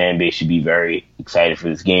 The fan base should be very excited for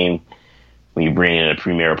this game when you bring in a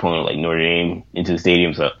premier opponent like Notre Dame into the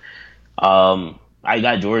stadium. So I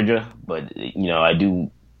got Georgia, but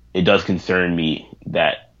it does concern me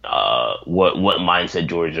that what mindset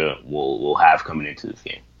Georgia will have coming into this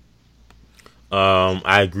game.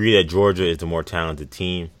 I agree that Georgia is the more talented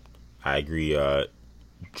team. I agree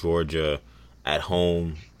Georgia at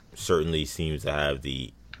home certainly seems to have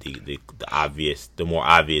the more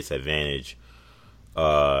obvious advantage.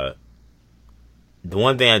 The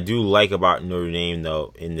one thing I do like about Notre Dame,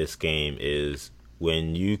 though, in this game is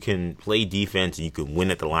when you can play defense and you can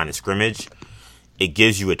win at the line of scrimmage, it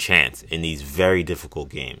gives you a chance in these very difficult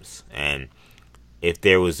games. And if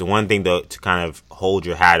there was the one thing to kind of hold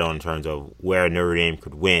your hat on in terms of where Notre Dame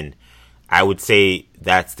could win, I would say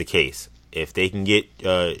that's the case. If they can get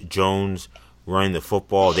Jones running the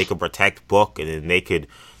football. They could protect Book, and then they could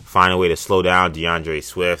find a way to slow down DeAndre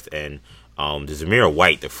Swift. And the Zamir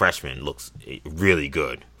White, the freshman, looks really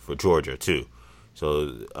good for Georgia too.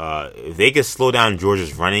 So if they could slow down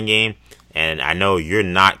Georgia's running game, and I know you're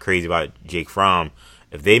not crazy about Jake Fromm,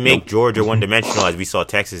 if they make Georgia one-dimensional, as we saw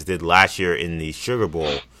Texas did last year in the Sugar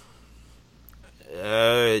Bowl,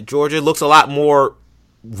 Georgia looks a lot more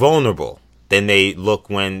vulnerable than they look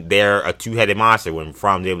when they're a two-headed monster, when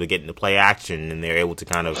Fromm's able to get into play action and they're able to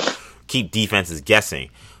kind of keep defenses guessing.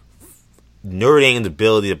 Notre Dame's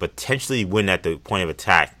ability to potentially win at the point of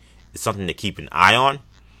attack is something to keep an eye on.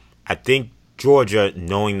 I think Georgia,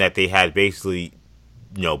 knowing that they had basically,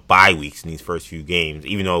 bye weeks in these first few games,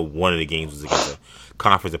 even though one of the games was against a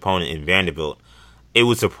conference opponent in Vanderbilt, it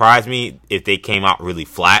would surprise me if they came out really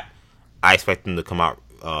flat. I expect them to come out.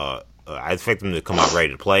 Ready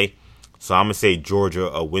to play. So I'm gonna say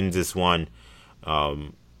Georgia wins this one.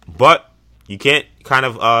 But you can't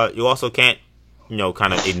you also can't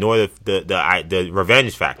ignore the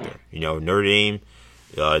revenge factor. Notre Dame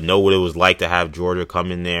know what it was like to have Georgia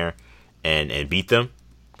come in there and beat them,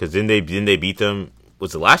 because then they beat them.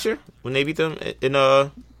 Was it last year when they beat them in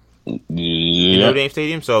Notre Dame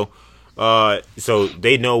Stadium? So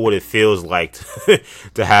they know what it feels like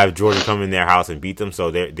to have Georgia come in their house and beat them.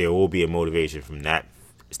 So there will be a motivation from that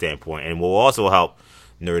standpoint. And what will also help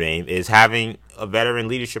Notre Dame is having a veteran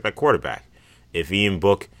leadership at quarterback. If Ian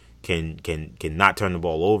Book can not turn the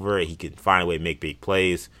ball over, he can find a way to make big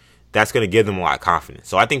plays, that's going to give them a lot of confidence.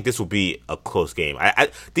 So I think this will be a close game.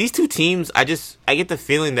 These two teams, I get the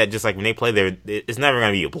feeling that just like when they play there, it's never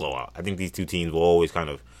going to be a blowout. I think these two teams will always kind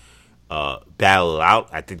of battle it out.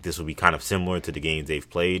 I think this will be kind of similar to the games they've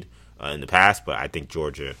played in the past, but I think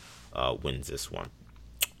Georgia wins this one.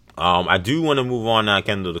 I do want to move on now,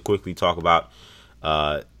 Kendall, to quickly talk about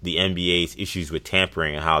the NBA's issues with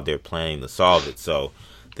tampering and how they're planning to solve it. So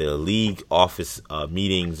the league office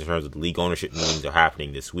meetings, in terms of the league ownership meetings, are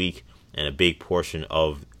happening this week, and a big portion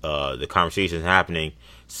of the conversations happening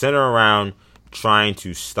center around trying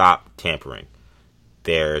to stop tampering.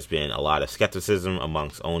 There's been a lot of skepticism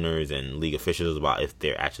amongst owners and league officials about if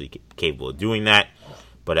they're actually capable of doing that.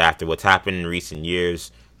 But after what's happened in recent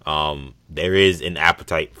years, there is an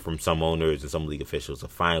appetite from some owners and some league officials to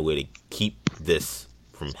find a way to keep this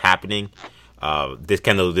from happening.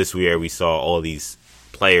 This year we saw all these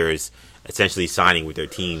players essentially signing with their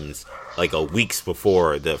teams like a weeks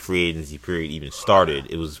before the free agency period even started.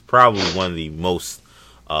 It was probably one of the most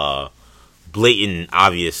blatant,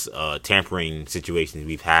 obvious tampering situations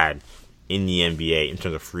we've had in the NBA in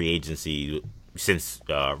terms of free agency since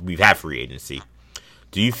we've had free agency.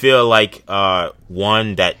 Do you feel like,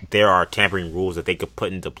 one, that there are tampering rules that they could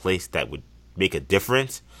put into place that would make a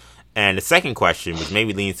difference? And the second question, which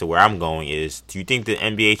maybe leans to where I'm going, is do you think the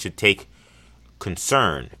NBA should take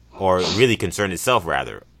concern, or really concern itself,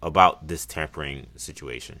 rather, about this tampering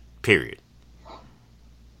situation, period?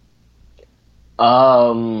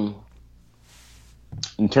 In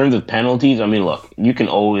terms of penalties, I mean, look, you can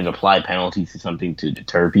always apply penalties to something to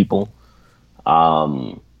deter people.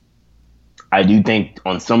 I do think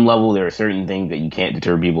on some level there are certain things that you can't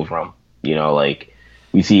deter people from. Like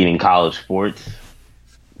we see it in college sports.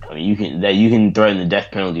 I mean, you can threaten the death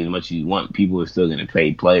penalty as much as you want. People are still going to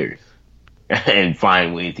pay players and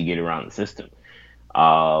find ways to get around the system.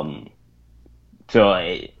 So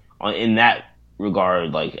in that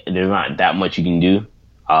regard, like, there's not that much you can do.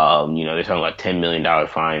 They're talking about $10 million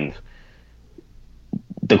fines.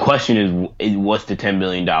 The question is what's the $10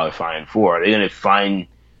 million fine for? Are they going to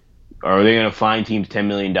fine teams $10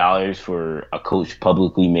 million for a coach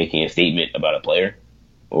publicly making a statement about a player,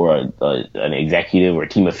 or an executive or a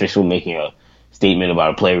team official making a statement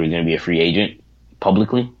about a player who's going to be a free agent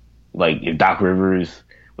publicly? Like when Doc Rivers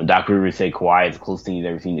said Kawhi is the closest thing he's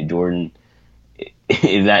ever seen to Jordan,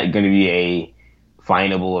 is that going to be a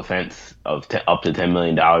finable offense of up to $10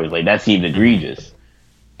 million? Like, that seems egregious.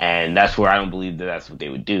 And that's where I don't believe that that's what they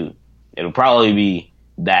would do. It'll probably be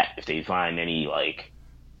that if they find any, like,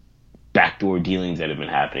 backdoor dealings that have been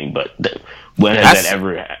happening. But when has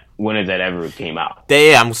that ever came out?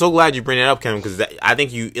 Yeah, I'm so glad you bring that up, Kevin, because I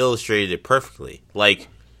think you illustrated it perfectly. Like,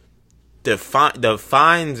 the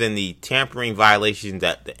fines and the tampering violations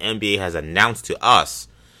that the NBA has announced to us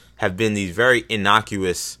have been these very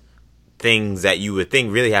innocuous things that you would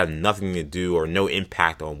think really have nothing to do or no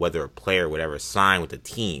impact on whether a player would ever sign with the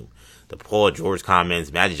team. The Paul George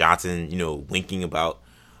comments, Magic Johnson, winking about,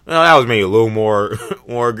 that was maybe a little more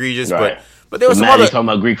egregious, right. but there was some other talking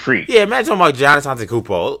about Greek Freak. Yeah, imagine talking about Giannis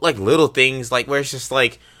Antetokounmpo, like little things like where it's just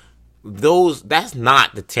like that's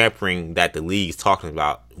not the tampering that the league is talking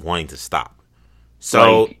about wanting to stop.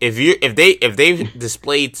 So Like, if they've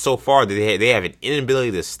displayed so far that they have an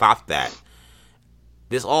inability to stop that,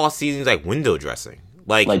 this all seems like window dressing.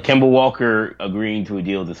 like Kemba Walker agreeing to a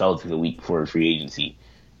deal with the Celtics a week before free agency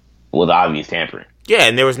was obvious tampering. Yeah,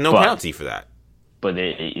 and there was no But penalty for that. but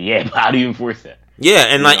how do you enforce that? Yeah,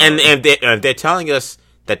 and You like know, and if they're telling us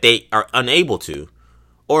that they are unable to,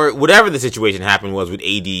 or whatever the situation happened was with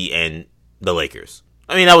AD and the Lakers.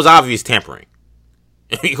 I mean, that was obvious tampering.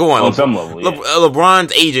 Come on, some level, yeah.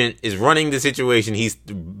 LeBron's agent is running the situation. He's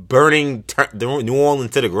burning New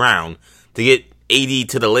Orleans to the ground to get AD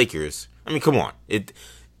to the Lakers. I mean, come on.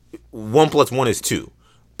 1 + 1 is 2.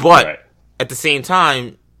 But Right. at the same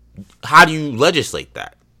time, how do you legislate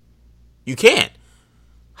that? You can't.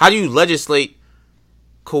 How do you legislate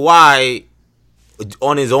Kawhi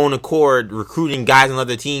on his own accord recruiting guys on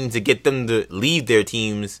other teams to get them to leave their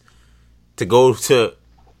teams to go to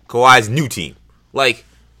Kawhi's new team? Like,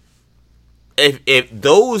 if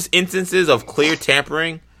those instances of clear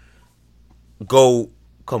tampering go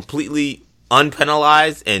completely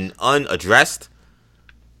unpenalized and unaddressed,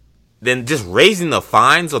 then just raising the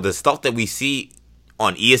fines or the stuff that we see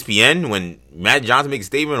on ESPN when Matt Johnson makes a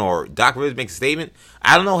statement or Doc Rivers makes a statement,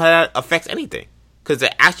 I don't know how that affects anything. Because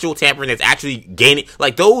the actual tampering that's actually gaining,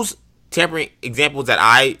 like those tampering examples that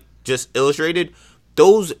I just illustrated,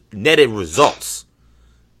 those netted results.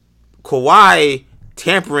 Kawhi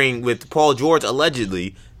tampering with Paul George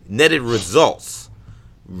allegedly netted results.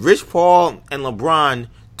 Rich Paul and LeBron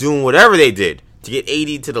doing whatever they did to get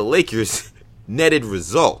AD to the Lakers netted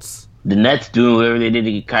results. The Nets doing whatever they did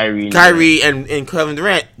to get Kyrie. And Kevin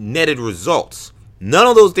Durant netted results. None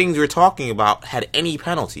of those things we're talking about had any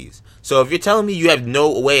penalties. So if you're telling me you have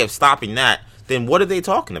no way of stopping that, then what are they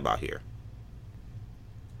talking about here?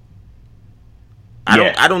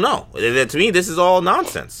 I don't know. To me, this is all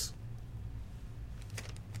nonsense.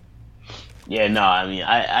 Yeah, no, I mean,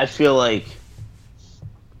 I feel like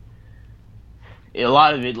a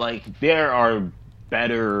lot of it, like, there are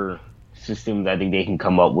better systems I think they can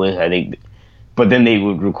come up with. I think, but then they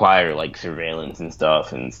would require, like, surveillance and stuff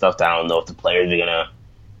that I don't know if the players are gonna,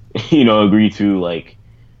 agree to. Like,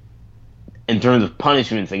 in terms of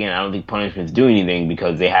punishments, again, I don't think punishments do anything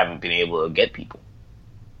because they haven't been able to get people.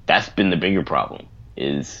 That's been the bigger problem,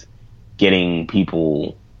 is getting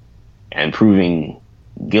people and proving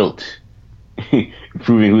guilt.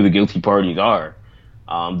 Proving who the guilty parties are.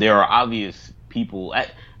 There are obvious people.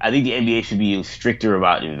 I think the NBA should be stricter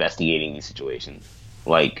about investigating these situations.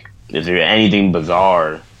 Like, if there's anything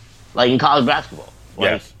bizarre, like in college basketball.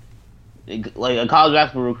 Yes. Like a college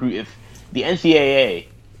basketball recruit, if the NCAA,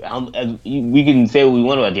 we can say what we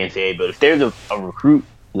want about the NCAA, but if there's a recruit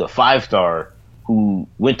who's a 5-star who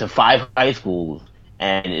went to 5 high schools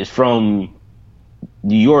and is from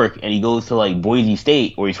New York and he goes to like Boise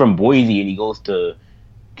State, or he's from Boise and he goes to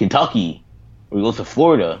Kentucky, or he goes to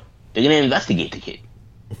Florida, they're gonna investigate the kid.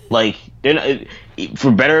 Like, they're not, for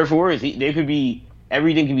better or for worse,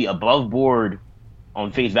 everything can be above board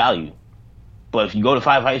on face value. But if you go to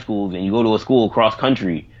 5 high schools and you go to a school across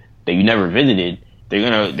country that you never visited, they're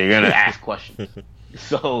gonna ask questions.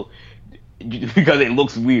 So, because it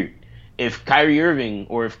looks weird. If Kyrie Irving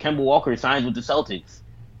or if Kemba Walker signs with the Celtics,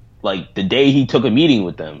 like the day he took a meeting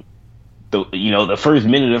with them, the first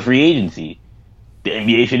minute of free agency, the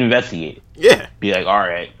NBA should investigate it. Yeah. Be like, all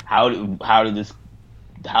right, how did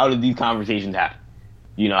these conversations happen?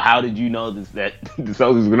 How did you know that the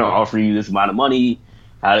Celtics were going to offer you this amount of money?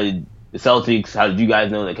 How did you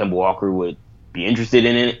guys know that Kemba Walker would be interested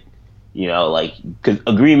in it? Because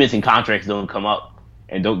agreements and contracts don't come up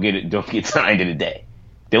and don't get signed in a day.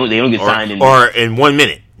 They don't get signed in 1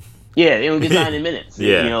 minute. Yeah, they don't get signed in minutes.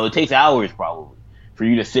 Yeah. It takes hours probably for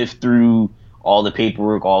you to sift through all the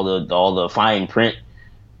paperwork, all the fine print.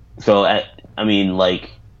 So I mean,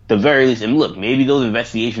 like, the very least, and look, maybe those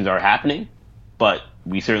investigations are happening, but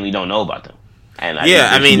we certainly don't know about them. And I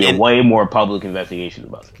think there should be way more public investigations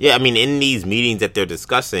about them. Yeah, I mean, in these meetings that they're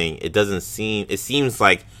discussing, it seems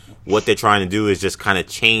like what they're trying to do is just kind of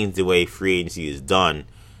change the way free agency is done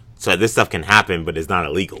so that this stuff can happen, but it's not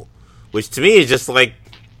illegal. Which to me is just like,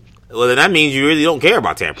 well, then that means you really don't care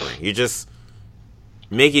about tampering. You're just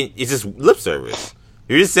it's just lip service.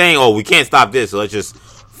 You're just saying, oh, we can't stop this, so let's just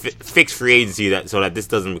fix free agency so that this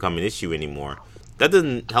doesn't become an issue anymore. That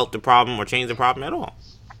doesn't help the problem or change the problem at all.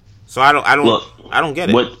 So I don't get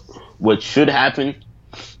it. What should happen?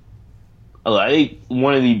 I think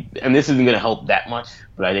and this isn't going to help that much,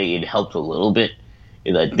 but I think it helps a little bit.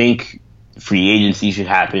 Is I think free agency should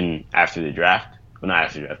happen after the draft. Well, not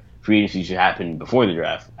after the draft. Free agency should happen before the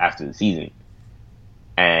draft, after the season.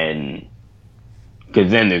 And because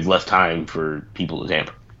then there's less time for people to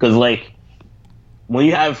tamper. Because, like, when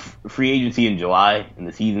you have free agency in July and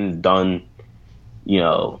the season's done,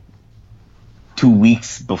 2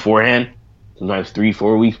 weeks beforehand, sometimes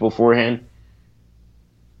 3-4 weeks beforehand,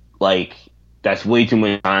 like that's way too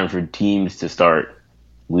much time for teams to start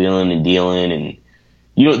wheeling and dealing, and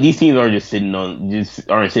these teams aren't sitting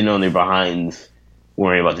on their behinds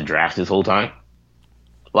worrying about the draft this whole time.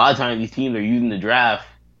 A lot of times these teams are using the draft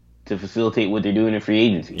to facilitate what they're doing in free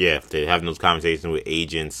agency. Yeah, if they're having those conversations with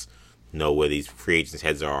agents, know where these free agents'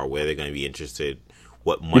 heads are, where they're going to be interested,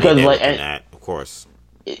 what money they're looking at, of course.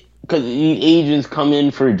 Because these agents come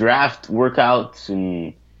in for draft workouts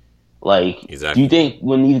and, exactly. Do you think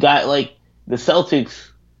when these guys, the Celtics,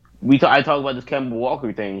 I talk about this Kemba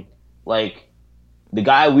Walker thing, the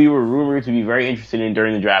guy we were rumored to be very interested in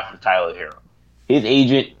during the draft was Tyler Hero. His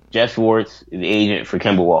agent, Jeff Schwartz, is the agent for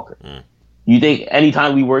Kemba Walker. You think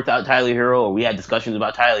anytime we worked out Tyler Hero or we had discussions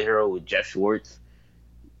about Tyler Hero with Jeff Schwartz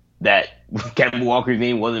that Kemba Walker's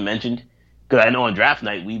name wasn't mentioned? Because I know on draft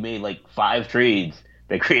night we made 5 trades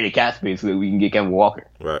that created cap space so that we can get Kemba Walker.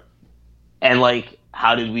 Right. And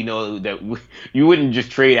how did we know that you wouldn't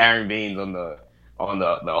just trade Aaron Baines on the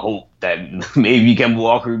hope that maybe Kemba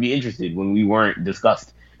Walker would be interested when we weren't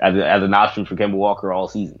discussed as an option for Kemba Walker all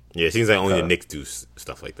season? Yeah, it seems like only the Knicks do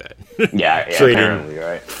stuff like that. Yeah, trading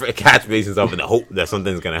right. Cap space and stuff in the hope that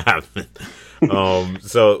something's gonna happen.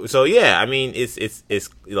 So yeah, I mean it's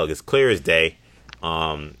clear as day.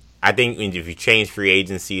 I think if you change free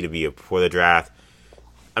agency to be before the draft,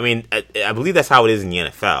 I mean I believe that's how it is in the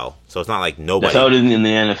NFL. So it's not like nobody. That's how it is in the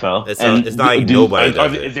NFL. It's not like nobody.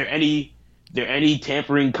 Is there any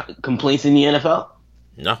tampering complaints in the NFL?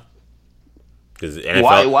 No. Because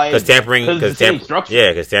NFL, because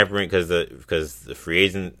tampering, because the free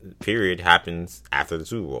agent period happens after the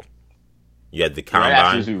Super Bowl. You had the combine, right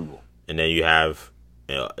after the Super Bowl, and then you have,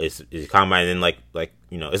 it's combine, and then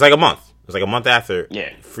it's like a month. It's like a month after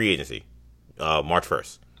free agency, March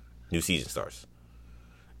 1st, new season starts.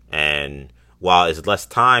 And while it's less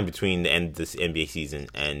time between the end of this NBA season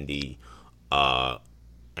and the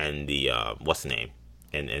what's the name,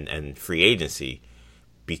 and free agency.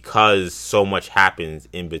 Because so much happens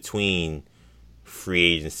in between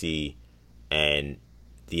free agency and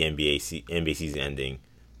the NBA season ending,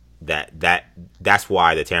 that's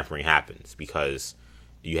why the tampering happens. Because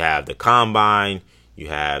you have the combine, you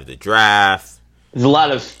have the draft. There's a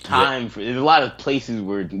lot of time. There's a lot of places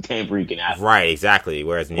where tampering can happen. Right, exactly.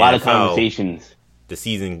 Whereas in the NFL, of conversations, the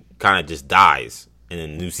season kind of just dies, and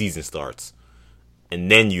then the new season starts, and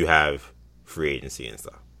then you have free agency and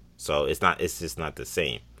stuff. So it's just not the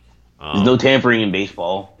same. There's no tampering in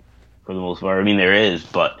baseball for the most part. I mean, there is,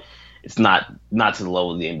 but it's not to the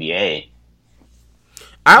level of the NBA.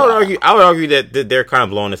 I would argue that they're kind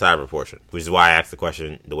of blowing this out of proportion, which is why I asked the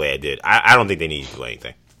question the way I did. I don't think they need to do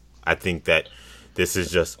anything. I think that this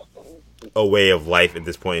is just a way of life at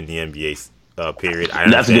this point in the NBA period.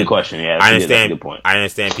 That's a good question. Yeah, I understand. That's a good point. I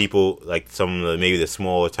understand people some of maybe the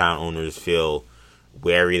smaller town owners feel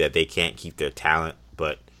wary that they can't keep their talent,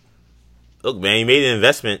 but look, man, you made an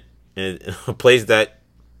investment in a place that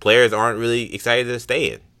players aren't really excited to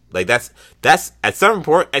stay in. That's at some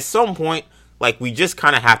point, we just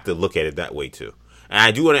kind of have to look at it that way too.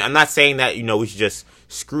 And I'm not saying that we should just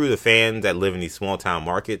screw the fans that live in these small town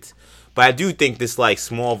markets, but I do think this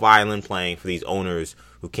small violin playing for these owners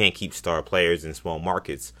who can't keep star players in small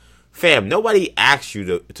markets. Fam, nobody asked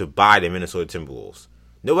you to buy the Minnesota Timberwolves.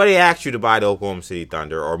 Nobody asked you to buy the Oklahoma City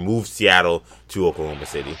Thunder or move Seattle to Oklahoma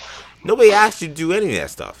City. Nobody asked you to do any of that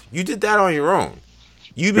stuff. You did that on your own.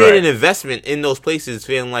 You made an investment in those places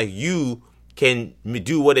feeling like you can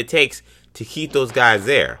do what it takes to keep those guys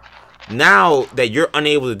there. Now that you're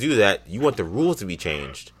unable to do that, you want the rules to be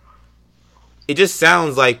changed. It just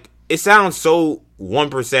sounds so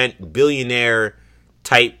 1% billionaire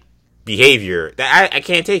type behavior that I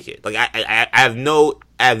can't take it. I have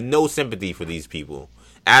no sympathy for these people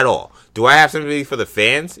at all. Do I have sympathy for the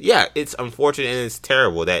fans? Yeah, it's unfortunate and it's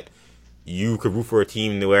terrible that you could root for a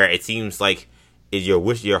team where it seems like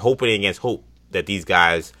you're hoping against hope that these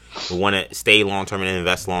guys will want to stay long term and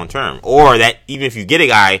invest long term, or that even if you get a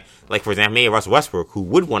guy like, for example, maybe Russell Westbrook, who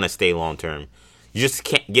would want to stay long term, you just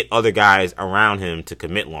can't get other guys around him to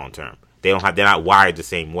commit long term. They're not wired the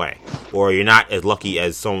same way, or you're not as lucky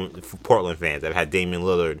as some Portland fans that have had Damian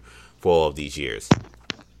Lillard for all of these years.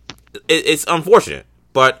 It's unfortunate,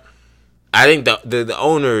 but I think the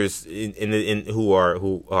owners who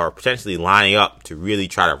are potentially lining up to really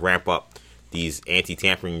try to ramp up these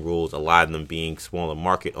anti-tampering rules, a lot of them being smaller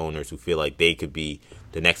market owners who feel like they could be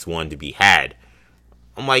the next one to be had.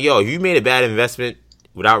 I'm like, yo, if you made a bad investment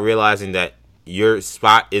without realizing that your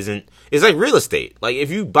spot isn't, It's like real estate. Like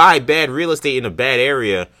if you buy bad real estate in a bad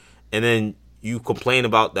area, and then you complain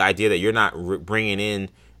about the idea that you're not bringing in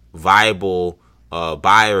viable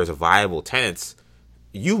buyers or viable tenants,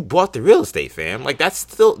 you bought the real estate, fam. Like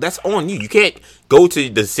that's on you. You can't go to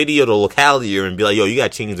the city or the locality and be like, yo, you gotta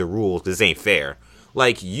change the rules because this ain't fair.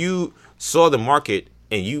 Like you saw the market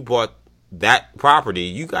and you bought that property,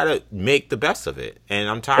 you gotta make the best of it. And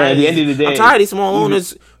I'm tired. At the end of the day, I'm tired of these small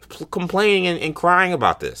owners complaining and crying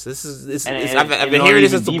about this. I've been hearing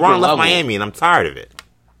this since LeBron left Miami, and I'm tired of it.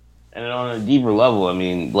 And on a deeper level, I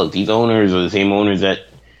mean, look, these owners are the same owners that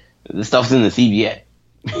the stuff's in the CBA.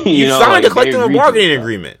 you signed a collective bargaining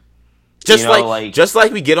agreement. Just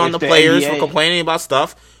like we get on the players for complaining about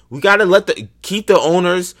stuff, we gotta keep the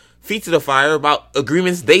owners' feet to the fire about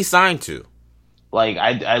agreements they signed to. Like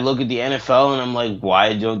I look at the NFL and I'm like,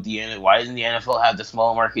 why doesn't the NFL have the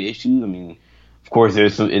small market issue? I mean, of course,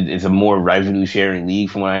 it's a more revenue sharing league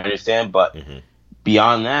from what I understand, but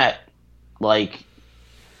beyond that, like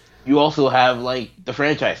you also have like the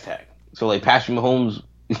franchise tag. So like Patrick Mahomes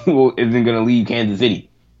isn't gonna leave Kansas City.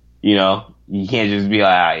 You know, you can't just be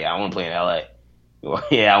like, yeah, I want to play in LA.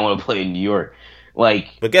 Yeah, I want to play in New York. Like,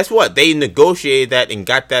 but guess what? They negotiated that and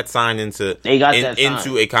got that signed into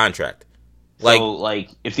a contract. So,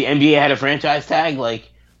 like, if the NBA had a franchise tag,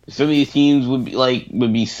 like, some of these teams would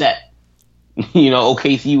be set. You know,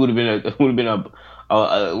 OKC would have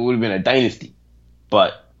been a dynasty.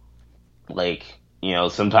 But, like, you know,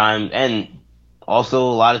 sometimes, and also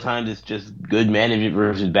a lot of times it's just good management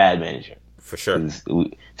versus bad management. For sure.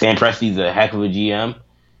 Sam Presti's a heck of a GM,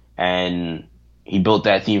 and he built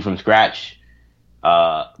that team from scratch.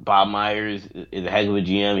 Bob Myers is a heck of a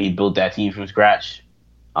GM. He built that team from scratch.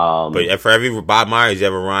 But for every Bob Myers, you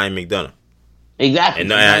have a Ryan McDonough. Exactly.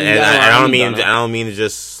 And I don't mean to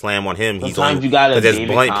just slam on him. Sometimes you got to. There's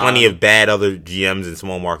plenty of bad other GMs in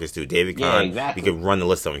small markets too. David Kahn. Exactly. We could run the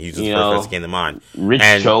list of them. He's the first person that came to mind. Rich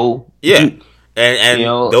Cho. Yeah, and you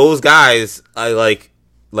know, those guys,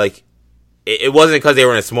 it wasn't because they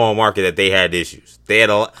were in a small market that they had issues. They had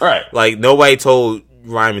like nobody told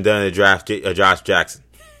Ryan McDonough to draft Josh Jackson.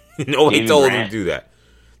 Nobody told him to do that.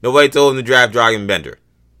 Nobody told him to draft Dragan Bender.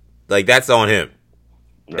 Like, that's on him.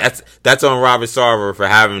 Right. That's on Robert Sarver for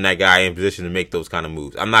having that guy in position to make those kind of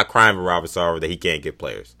moves. I'm not crying for Robert Sarver that he can't get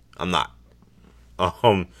players. I'm not.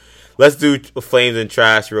 Let's do flames and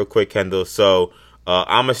trash real quick, Kendall. So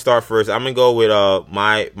I'm gonna start first. I'm gonna go with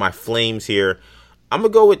my flames here. I'm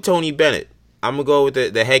gonna go with Tony Bennett. I'm gonna go with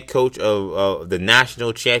the head coach of the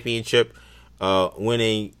national championship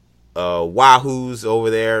winning Wahoos over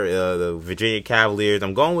there, the Virginia Cavaliers.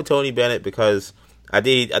 I'm going with Tony Bennett because I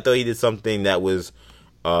thought he did something that was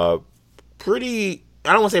pretty.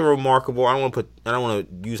 I don't want to say remarkable. I don't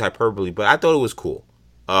want to use hyperbole, but I thought it was cool.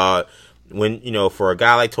 When for a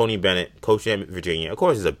guy like Tony Bennett, coaching at Virginia, of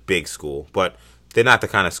course it's a big school, but they're not the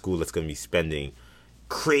kind of school that's going to be spending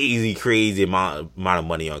crazy amount of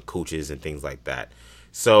money on coaches and things like that.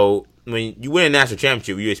 So when you win a national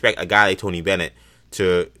championship, you expect a guy like Tony Bennett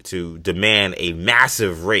to demand a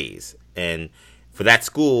massive raise, and for that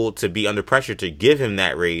school to be under pressure to give him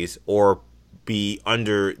that raise or be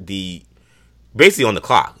basically on the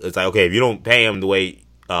clock. It's like, okay, if you don't pay him the way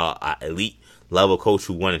elite level coach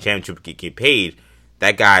who won a championship get paid,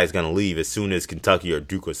 that guy is going to leave as soon as Kentucky or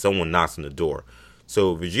Duke or someone knocks on the door.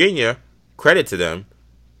 So Virginia, credit to them,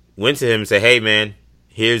 went to him and said, hey man,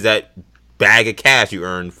 here's that bag of cash you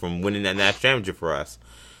earned from winning that national championship for us.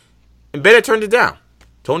 And Bennett turned it down.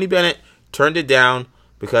 Tony Bennett turned it down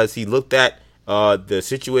because he looked at the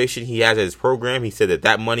situation he has at his program. He said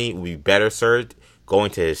that money would be better served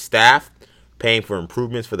going to his staff, paying for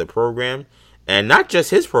improvements for the program, and not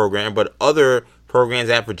just his program, but other programs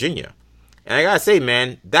at Virginia. And I gotta say,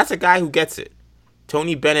 man, that's a guy who gets it.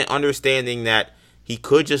 Tony Bennett understanding that he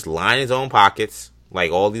could just line his own pockets like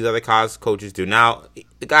all these other college coaches do. Now,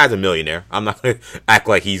 the guy's a millionaire. I'm not gonna act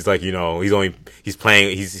like he's like,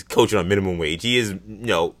 he's coaching on minimum wage. He is,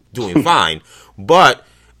 doing fine. But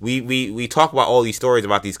we talk about all these stories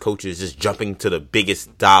about these coaches just jumping to the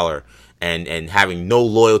biggest dollar and having no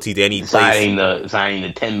loyalty to any place. Signing the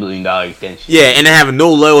 $10 million extension. Yeah, and then having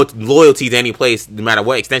no loyalty to any place, no matter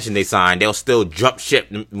what extension they sign, they'll still jump ship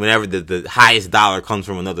whenever the highest dollar comes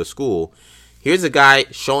from another school. Here's a guy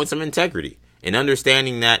showing some integrity and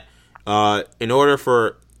understanding that in order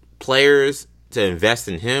for players to invest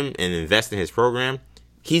in him and invest in his program,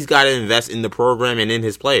 he's got to invest in the program and in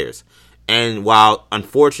his players. And while,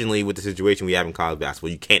 unfortunately, with the situation we have in college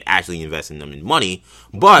basketball, you can't actually invest in them in money,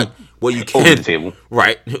 but what you can, over the table,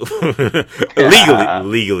 right,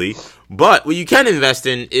 legally, but what you can invest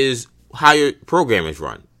in is how your program is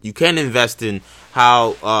run. You can invest in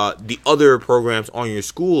how the other programs on your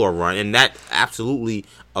school are run, and that absolutely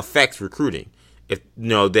affects recruiting. If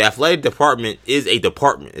the athletic department is a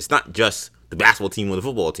department, it's not just the basketball team or the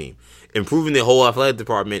football team. Improving the whole athletic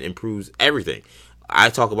department improves everything. I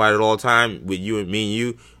talk about it all the time with you and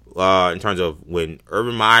you in terms of when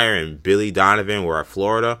Urban Meyer and Billy Donovan were at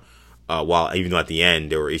Florida. While even though at the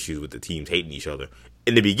end there were issues with the teams hating each other,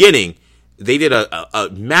 in the beginning they did a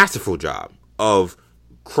masterful job of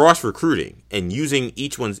cross recruiting and using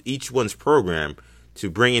each one's program to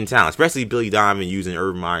bring in talent, especially Billy Donovan using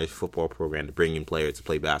Urban Meyer's football program to bring in players to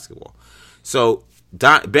play basketball. So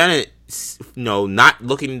Bennett, not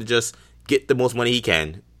looking to just get the most money he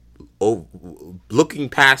can, looking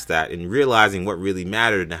past that and realizing what really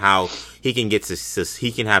mattered and how he can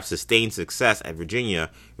have sustained success at Virginia,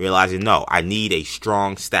 realizing, no, I need a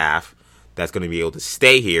strong staff that's going to be able to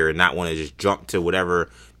stay here and not want to just jump to whatever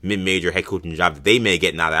mid-major head coaching job that they may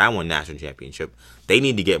get now that I won national championship. They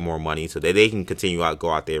need to get more money so that they can go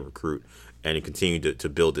out there and recruit and continue to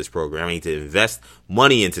build this program. I need to invest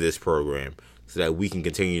money into this program so that we can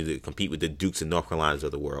continue to compete with the Dukes and North Carolinas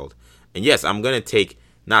of the world. And yes, I'm going to take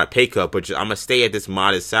not a pay cut, but I'm going to stay at this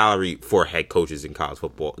modest salary for head coaches in college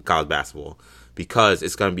basketball, because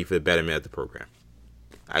it's going to be for the betterment of the program.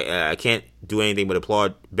 I can't do anything but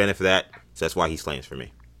applaud Bennett for that, so that's why he slams for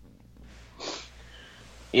me.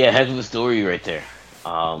 Yeah, heck of a story right there.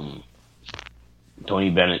 Tony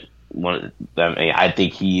Bennett, I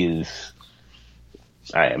think he is.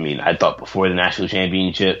 I thought before the national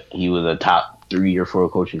championship he was a top 3 or 4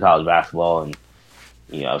 coach in college basketball, and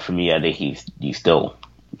for me, I think he's still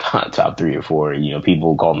top 3 or 4.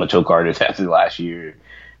 People call him a choke artist after last year.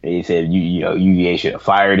 They said UVA should have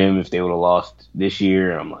fired him if they would have lost this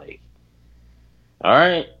year. And I'm like, all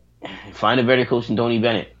right, find a better coach than Tony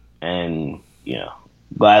Bennett, and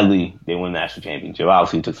gladly they won the national championship.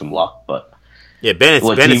 Obviously, it took some luck, but yeah,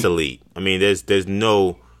 Bennett's elite. I mean, there's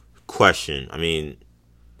no question. I mean,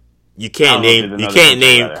 you can't name.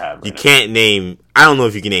 I don't know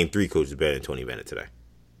if you can name 3 coaches better than Tony Bennett today.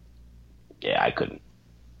 Yeah, I couldn't.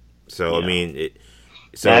 So I mean,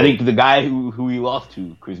 I think the guy who he lost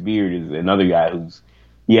to, Chris Beard, is another guy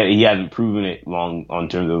he hasn't proven it long on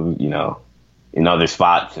terms of in other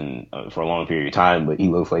spots and for a long period of time, but he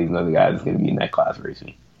looks like he's another guy that's going to be in that class very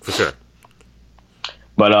soon. For sure.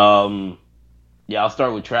 But I'll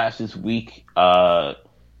start with trash this week. For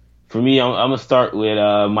me, I'm gonna start with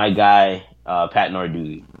my guy Pat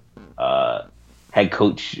Narduzzi, head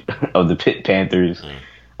coach of the Pitt Panthers. It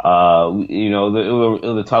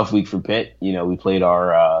was a tough week for Pitt. We played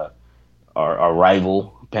our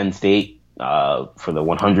rival Penn State for the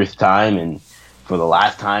 100th time and for the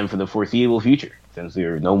last time for the foreseeable future, since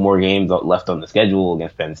there are no more games left on the schedule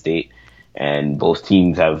against Penn State, and both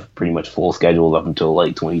teams have pretty much full schedules up until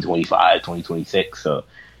like 2025, 2026. So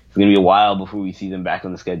it's going to be a while before we see them back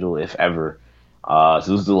on the schedule, if ever. So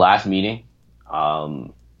this is the last meeting.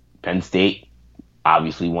 Penn State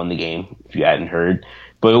obviously won the game, if you hadn't heard.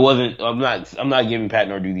 But it wasn't. I'm not giving Pat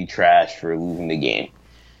Narduzzi trash for losing the game.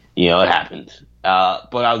 It happens.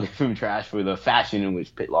 But I'll give him trash for the fashion in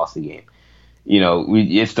which Pitt lost the game.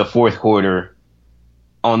 It's the fourth quarter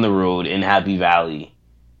on the road in Happy Valley,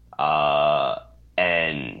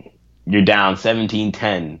 and you're down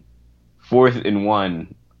 17-10, 4th and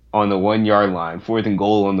 1 on the 1 yard line, 4th and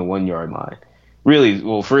goal on the 1 yard line. Really,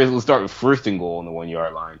 well, first let's start with 1st and goal on the 1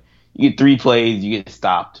 yard line. You get 3 plays, you get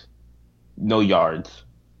stopped, no yards.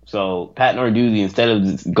 So Pat Narduzzi, instead of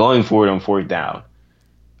just going for it on 4th down,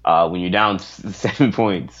 when you're down 7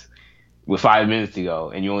 points with 5 minutes to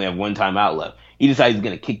go and you only have 1 timeout left, he decides he's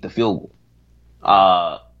going to kick the field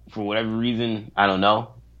goal. For whatever reason, I don't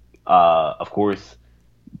know. Of course,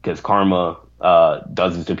 because karma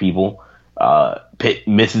does this to people. Pitt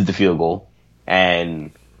misses the field goal,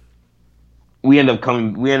 and we end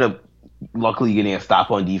up luckily getting a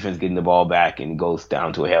stop on defense, getting the ball back, and it goes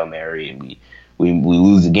down to a Hail Mary, and we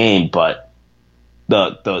lose the game. But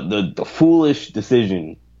the foolish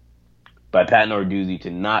decision by Pat Narduzzi to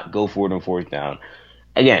not go for it on 4th down.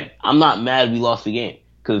 Again, I'm not mad we lost the game,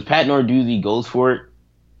 because Pat Narduzzi goes for it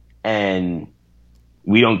and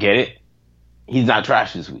we don't get it. He's not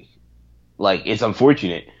trash this week. Like, it's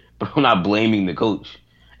unfortunate, but I'm not blaming the coach.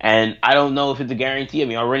 And I don't know if it's a guarantee. I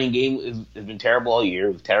mean, our running game has been terrible all year.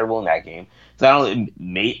 It was terrible in that game. So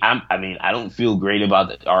I don't feel great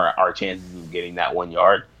about our chances of getting that 1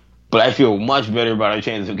 yard, but I feel much better about our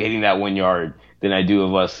chances of getting that 1 yard than I do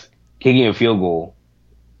of us kicking a field goal,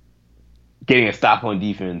 getting a stop on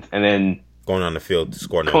defense, and then going on the field to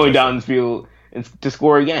score. Going down the field and to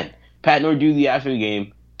score again. Pat Narduzzi after the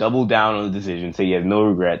game doubled down on the decision, said he has no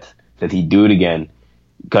regrets, said he'd do it again.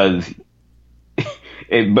 because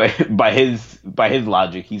by his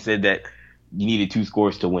logic, he said that you needed 2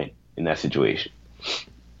 scores to win in that situation.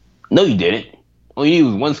 No, you didn't. All you needed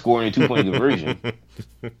was 1 score and a 2-point conversion,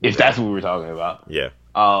 if that's what we're talking about. Yeah.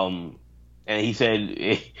 And he said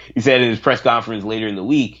in his press conference later in the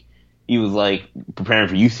week, he was like preparing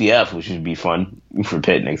for UCF, which should be fun for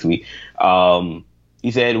Pitt next week.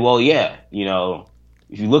 He said, well, yeah,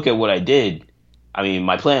 if you look at what I did, I mean,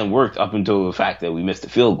 my plan worked up until the fact that we missed the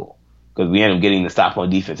field goal because we ended up getting the stop on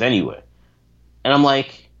defense anyway. And I'm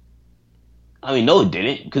like, I mean, no, it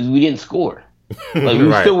didn't because we didn't score. Like, we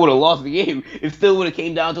Right. still would have lost the game. It still would have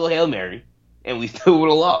came down to a Hail Mary, and we still would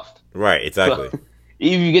have lost. Right, exactly. So,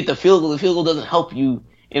 even if you get the field goal doesn't help you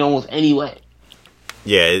in almost any way.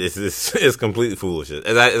 Yeah, it's completely foolish.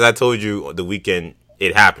 As I told you the weekend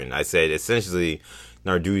it happened, I said essentially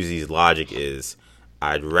Narduzzi's logic is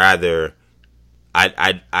I'd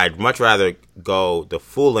much rather go the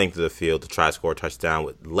full length of the field to try to score a touchdown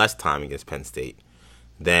with less time against Penn State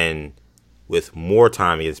than with more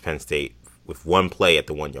time against Penn State with 1 play at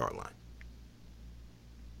the 1-yard line.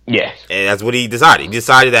 Yes. And that's what he decided. He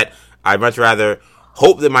decided that I'd much rather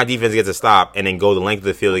hope that my defense gets a stop and then go the length of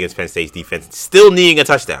the field against Penn State's defense, still needing a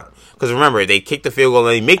touchdown. Because remember, if they kick the field goal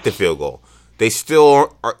and they make the field goal, they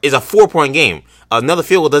still is a 4-point game. Another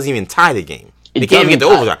field goal doesn't even tie the game. They can't even get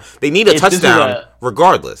the overtime. They need a touchdown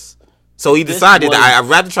regardless. So he decided that I'd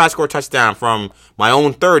rather try to score a touchdown from my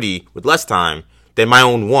own 30 with less time than my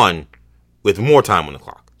own 1 with more time on the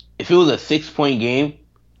clock. If it was a 6-point game,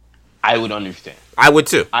 I would understand. I would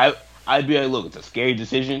too. I'd be like, look, it's a scary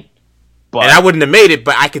decision. But, and I wouldn't have made it,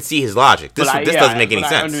 but I could see his logic. This doesn't make any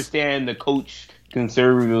sense. I understand the coach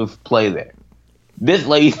conservative play there. This,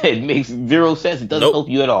 like you said, makes 0 sense. It doesn't help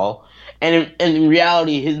you at all. And in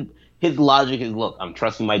reality, his logic is, look, I'm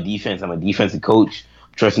trusting my defense. I'm a defensive coach.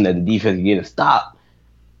 I'm trusting that the defense can get a stop.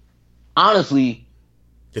 Honestly,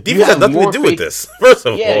 the defense has nothing to do with this. First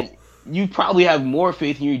of all, you probably have more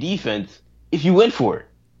faith in your defense if you went for it.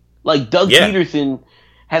 Like Doug Peterson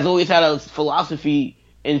has always had a philosophy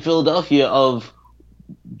in Philadelphia of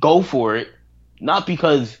go for it, not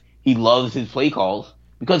because he loves his play calls,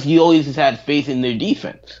 because he always has had faith in their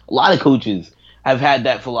defense. A lot of coaches have had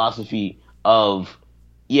that philosophy of,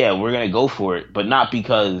 yeah, we're gonna go for it, but not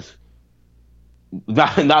because we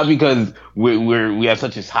have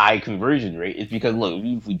such a high conversion rate. It's because, look,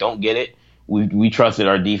 if we don't get it, we trust that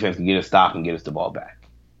our defense can get a stop and get us the ball back.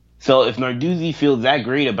 So if Narduzzi feels that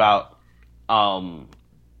great about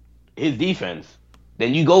his defense,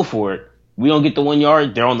 then you go for it. We don't get the 1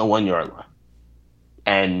 yard, they're on the 1 yard line.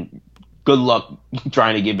 And good luck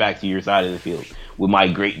trying to get back to your side of the field with my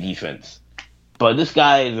great defense. But this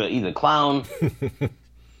guy he's a clown.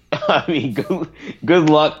 I mean, good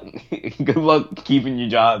luck. Good luck keeping your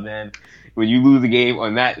job, man. When you lose a game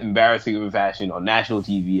on that embarrassing of a fashion on national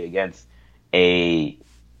TV against a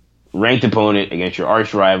ranked opponent, against your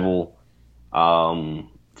arch rival,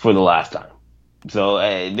 for the last time. So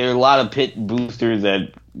there are a lot of Pitt boosters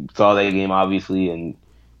that saw that game, obviously, and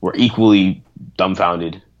were equally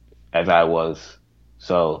dumbfounded as I was.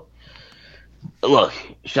 So, look,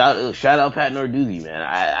 shout out Pat Narduzzi, man.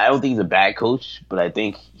 I don't think he's a bad coach, but I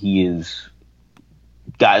think he has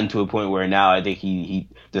gotten to a point where now I think he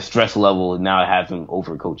the stress level now has him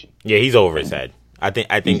over coaching. Yeah, he's over his head. I think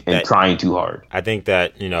that trying too hard. I think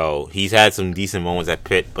that he's had some decent moments at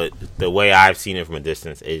Pitt, but the way I've seen it from a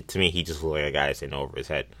distance, to me he just looks like a guy that's in over his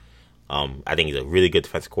head. I think he's a really good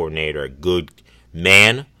defensive coordinator, a good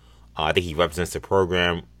man. I think he represents the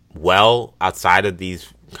program well outside of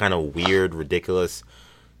these kind of weird, ridiculous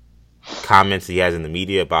comments he has in the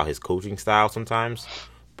media about his coaching style sometimes.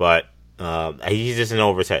 But he's just in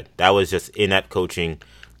over his head. That was just inept coaching,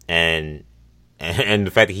 and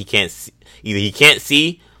the fact that he can't see, either he can't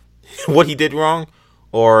see what he did wrong,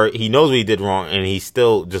 or he knows what he did wrong, and he's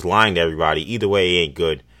still just lying to everybody. Either way, he ain't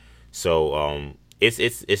good. So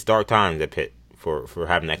it's dark times at Pitt for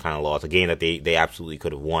having that kind of loss. A game that they absolutely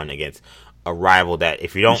could have won against a rival that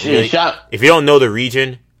if you don't know the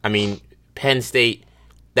region, I mean Penn State,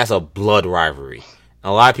 that's a blood rivalry.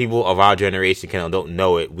 A lot of people of our generation don't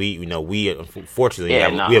know it. We unfortunately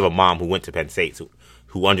we have a mom who went to Penn State,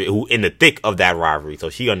 who in the thick of that rivalry, so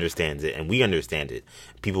she understands it, and we understand it.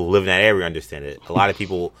 People who live in that area understand it. A lot of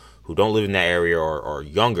people who don't live in that area or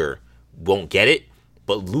younger won't get it.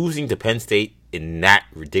 But losing to Penn State in that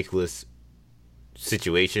ridiculous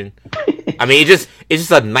situation, I mean, it's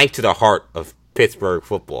just a knife to the heart of Pittsburgh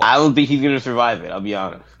football. I don't think he's going to survive it. I'll be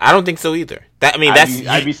honest. I don't think so either.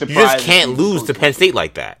 I'd be surprised. You just can't lose to Penn State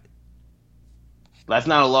like that. That's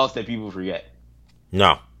not a loss that people forget.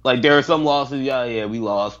 No. Like, there are some losses, yeah, we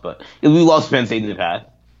lost, but we lost Penn State in the past.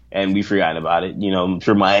 and we forgotten about it. I'm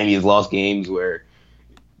sure Miami has lost games where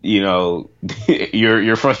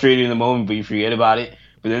you're frustrated in the moment, but you forget about it.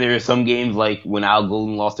 But then there are some games like when Al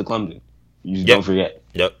Golden lost to Clemson. You just don't forget.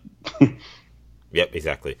 Yep. Yep,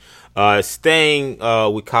 exactly. Staying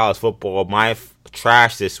with college football, my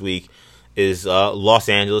trash this week is Los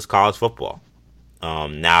Angeles college football.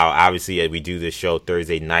 Now, obviously, as we do this show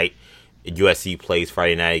Thursday night, USC plays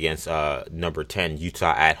Friday night against number 10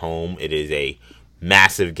 Utah at home. It is a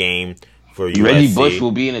massive game for USC. Reggie Bush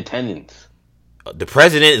will be in attendance. The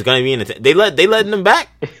president is going to be in attendance. They letting him back.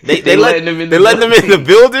 They letting him in the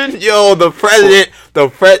building. Yo, the president,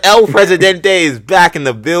 El Presidente is back in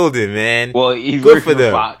the building, man. Well, he's good working for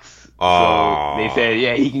them. Fox. So they said,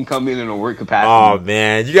 yeah, he can come in a work capacity. Oh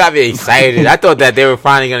man, you got me excited. I thought that they were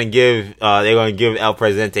finally going to give El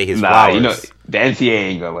Presidente his flowers. The NCAA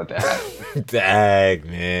ain't gonna let that happen. Dang,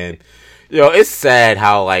 man. Yo, it's sad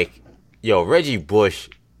how Reggie Bush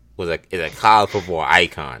is a college football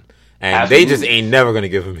icon. And Absolutely. They just ain't never going to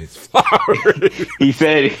give him his flowers. He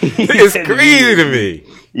said... It's crazy to me.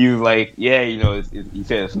 He was like, yeah, he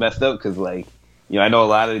said it's messed up because, I know a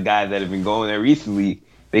lot of the guys that have been going there recently,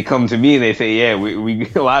 they come to me and they say, yeah, we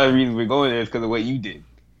a lot of the reasons we're going there is because of what you did.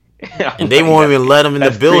 And they won't even let him in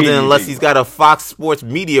the building unless he's got a Fox Sports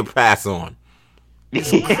media pass on. It's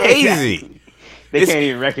crazy. They can't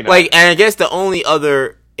even recognize and I guess the only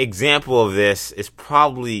other example of this is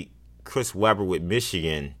probably Chris Webber with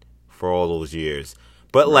Michigan for all those years.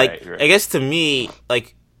 But right. I guess to me,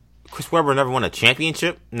 Chris Webber never won a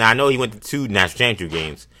championship. Now I know he went to 2 national championship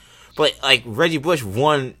games, but Reggie Bush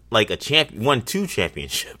won won 2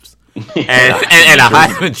 championships and a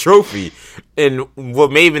Heisman Trophy, and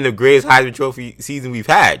what may have been the greatest Heisman Trophy season we've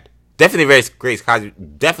had. Definitely the greatest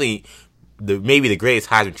Heisman. Definitely maybe the greatest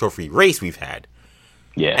Heisman Trophy race we've had.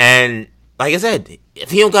 Yeah. And like I said, if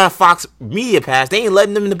he don't got a Fox media pass, they ain't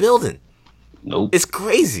letting him in the building. Nope. It's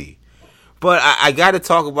crazy. But I got to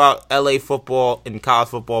talk about LA football and college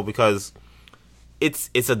football because it's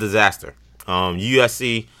a disaster.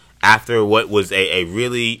 USC, after what was a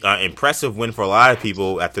really impressive win for a lot of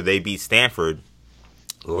people after they beat Stanford,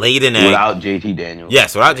 laid an egg. Without JT Daniels.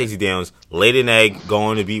 Yes, without JT Daniels. Laid an egg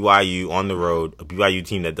going to BYU on the road, a BYU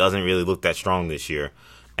team that doesn't really look that strong this year.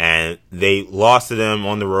 And they lost to them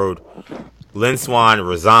on the road. Lynn Swann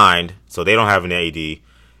resigned, so they don't have an AD.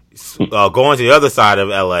 Going to the other side of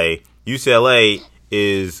LA, UCLA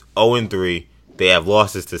is 0-3. They have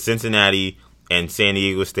losses to Cincinnati and San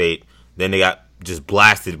Diego State. Then they got just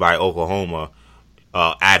blasted by Oklahoma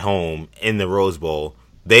at home in the Rose Bowl.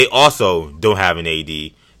 They also don't have an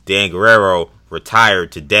AD. Dan Guerrero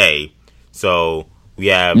retired today. So we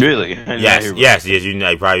have... Really? Yes. You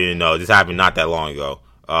probably didn't know. This happened not that long ago.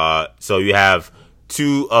 So you have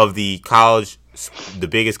 2 of the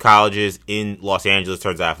biggest colleges in Los Angeles in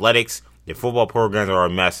terms of athletics. Their football programs are a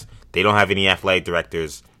mess. They don't have any athletic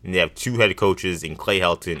directors, and they have 2 head coaches in Clay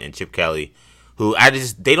Helton and Chip Kelly, who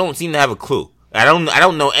they don't seem to have a clue. I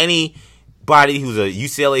don't know anybody who's a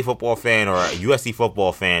UCLA football fan or a USC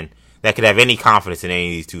football fan that could have any confidence in any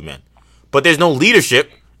of these 2 men. But there's no leadership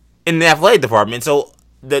in the athletic department, so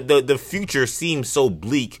the future seems so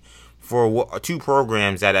bleak for 2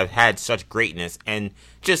 programs that have had such greatness, and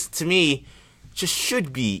just to me, just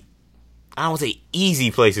should be, I don't want to say easy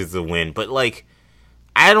places to win, but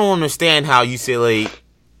I don't understand how UCLA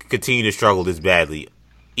continue to struggle this badly,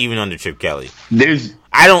 even under Chip Kelly. There's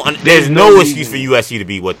no excuse for USC to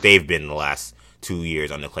be what they've been the last 2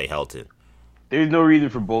 years under Clay Helton. There's no reason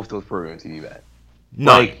for both those programs to be bad.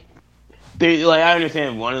 No. I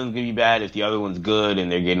understand one of them's gonna be bad if the other one's good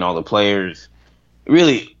and they're getting all the players.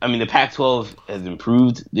 Really, I mean, the Pac-12 has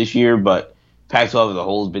improved this year, but Pac-12 as a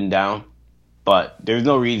whole has been down. But there's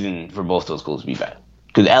no reason for both those schools to be bad.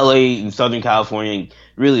 Because LA and Southern California,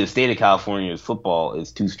 really the state of California's football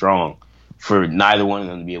is too strong for neither one of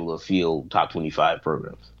them to be able to field top 25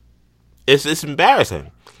 programs. It's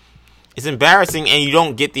embarrassing. It's embarrassing, and you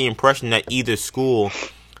don't get the impression that either school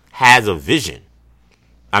has a vision.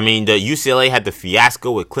 I mean, the UCLA had the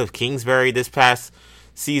fiasco with Cliff Kingsbury this past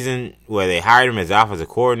season where they hired him as offensive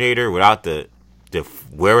coordinator without the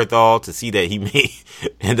wherewithal to see that he may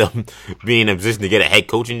end up being in a position to get a head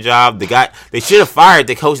coaching job. They should have fired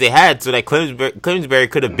the coach they had so that Kingsbury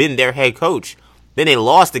could have been their head coach. Then they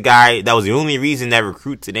lost the guy that was the only reason that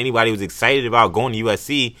recruits and anybody was excited about going to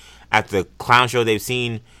USC after the clown show they've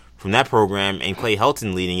seen from that program and Clay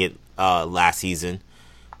Helton leading it last season.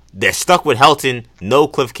 They're stuck with Helton, no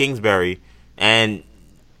Cliff Kingsbury, and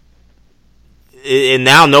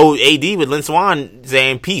now no AD with Lynn Swann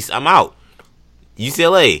saying, peace, I'm out.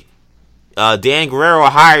 UCLA, Dan Guerrero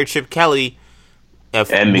hired Chip Kelly. And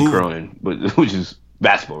Mick Cronin, which is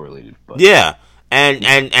basketball related. But. Yeah,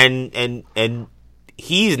 and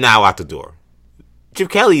he's now out the door. Chip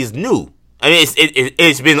Kelly is new. I mean,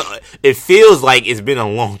 it feels like it's been a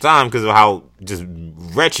long time because of how just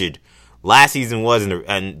wretched last season was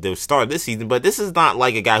and the start of this season. But this is not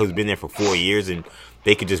like a guy who's been there for 4 years and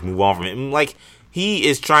they could just move on from it. Like, he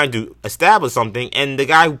is trying to establish something, and the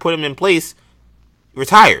guy who put him in place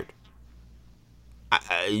retired.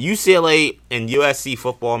 UCLA and USC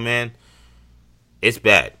football, man, it's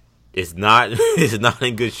bad. It's not it's not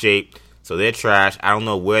in good shape. So they're trash. I don't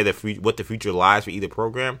know what the future lies for either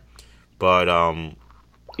program, but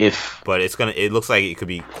it looks like it could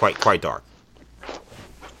be quite dark.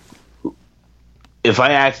 If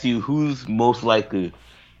I asked you who's most likely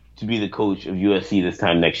to be the coach of USC this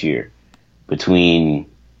time next year, between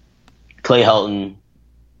Clay Helton,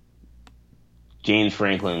 James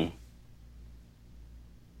Franklin,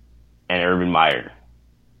 and Urban Meyer,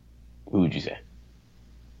 who would you say?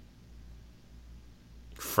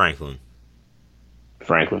 Franklin.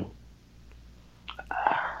 I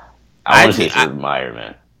want to say it's Urban Meyer,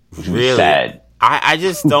 man. Which would be sad. I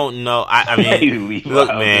just don't know. I mean, look,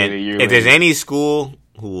 man, if there's any school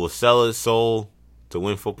who will sell its soul to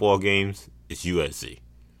win football games, it's USC.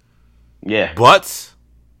 Yeah. But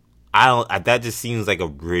that just seems like a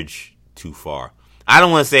bridge too far. I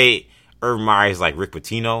don't want to say Urban Meyer is like Rick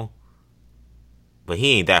Pitino, but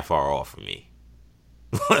he ain't that far off from me.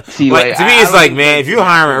 See, to me, it's like, man, if you're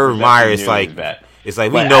hiring Urban Meyer, it's like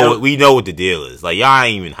we know what the deal is. Like, y'all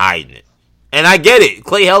ain't even hiding it. And I get it.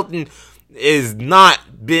 Clay Helton is not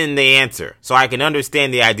been the answer. So I can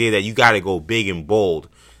understand the idea that you got to go big and bold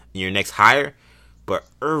in your next hire. But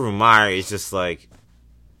Urban Meyer is just like,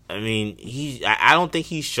 I mean, I don't think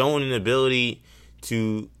he's shown an ability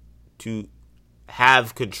to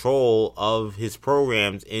have control of his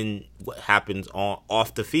programs in what happens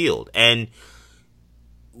off the field. And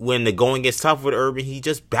when the going gets tough with Urban, he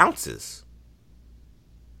just bounces.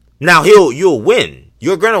 Now you'll win.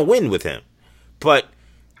 You're gonna win with him, but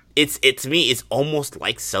it's to me, it's almost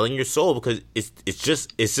like selling your soul because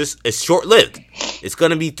it's short lived. It's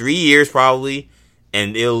gonna be 3 years probably,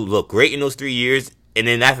 and it'll look great in those 3 years, and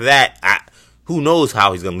then after that, who knows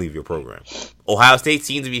how he's gonna leave your program. Ohio State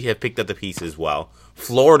seems to have picked up the pieces well.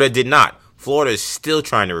 Florida did not. Florida is still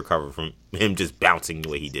trying to recover from him just bouncing the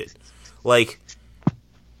way he did. Like,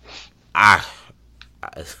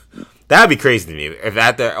 that'd be crazy to me if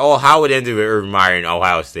how it ended with Urban Meyer in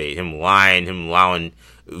Ohio State, him lying, him allowing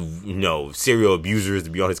serial abusers to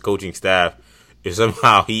be on his coaching staff. If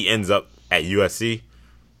somehow he ends up at USC,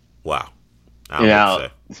 wow.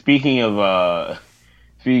 Speaking of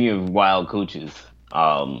wild coaches,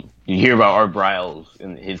 you hear about Art Briles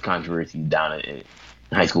and his controversy down in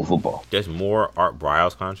high school football. There's more Art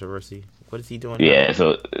Briles controversy. What is he doing? Yeah,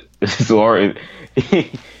 so Art.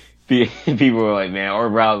 People are like, man,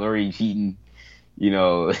 Art Briles already cheating, in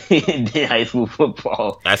high school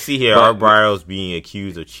football. I see here Art Briles being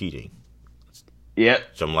accused of cheating. Yep.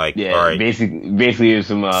 So I'm like, yeah, all right. Basically, there's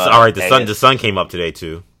some. All right, the sun came up today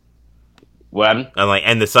too. What?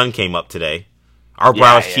 And the sun came up today. Art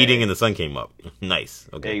Briles cheating, and the sun came up. Nice.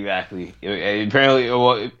 Okay. Exactly.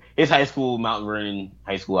 Apparently, his high school, Mount Vernon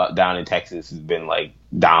High School out down in Texas, has been like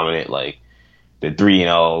dominant, like. The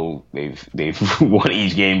 3-0, they've won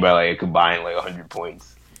each game by like a combined 100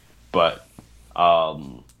 points, but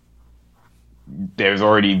there's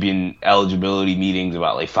already been eligibility meetings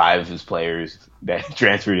about 5 of his players that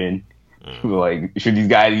transferred in. Like, should these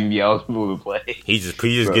guys even be eligible to play? He's just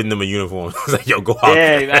getting them a uniform. He's like, yo, go out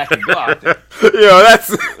there. Yeah, exactly. Go out there.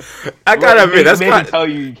 I gotta admit, they can tell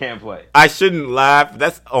you can't play. I shouldn't laugh.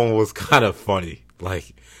 That's almost kind of funny.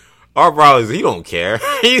 Like, Art Briles, he don't care.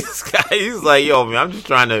 He's like, yo, man, I'm just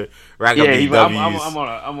trying to rack up these W's.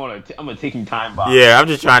 I'm on a ticking time bomb. Yeah, I'm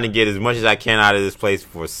just trying to get as much as I can out of this place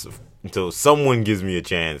until someone gives me a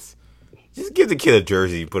chance. Just give the kid a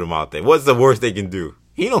jersey and put him out there. What's the worst they can do?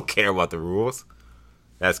 He don't care about the rules.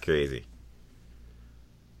 That's crazy.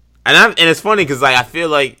 And it's funny because I feel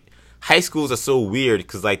like high schools are so weird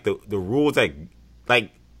because the rules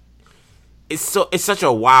it's such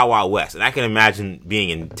a wild west, and I can imagine being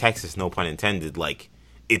in Texas, no pun intended.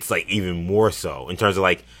 It's even more so in terms of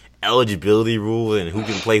eligibility rules and who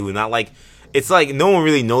can play, who not. It's no one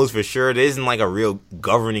really knows for sure. There isn't a real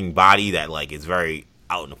governing body that is very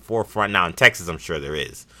out in the forefront. Now in Texas, I'm sure there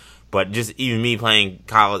is, but just even me playing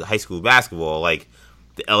high school basketball,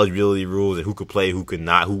 the eligibility rules and who could play, who could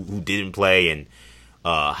not, who didn't play, and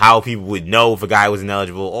how people would know if a guy was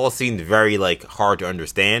ineligible, all seemed very hard to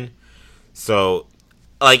understand. So,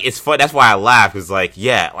 it's fun. That's why I laugh. Because,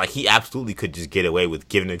 he absolutely could just get away with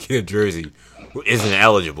giving a kid a jersey who isn't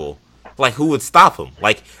eligible. like who would stop him?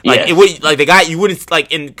 Like Yes. it would like the guy you wouldn't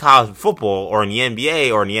like in college football or in the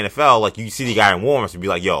NBA or in the NFL. Like you see the guy in warm-ups and be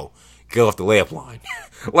like, "Yo, get off the layup line."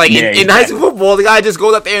 Like in high school football, the guy just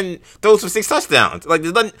goes up there and throws for 6 touchdowns. Like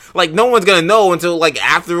there's nothing, like no one's gonna know until like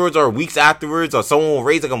afterwards or weeks afterwards, or someone will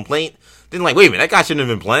raise a complaint. Then like, wait a minute, that guy shouldn't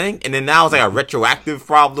have been playing. And then now it's like a retroactive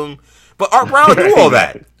problem. But Art Briles knew all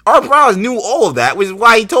that. Art Briles knew all of that, which is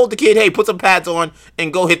why he told the kid, "Hey, put some pads on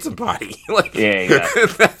and go hit somebody." Like, exactly.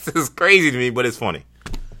 That's just crazy to me, but it's funny.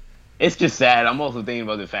 It's just sad. I'm also thinking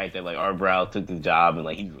about the fact that like Art Briles took the job and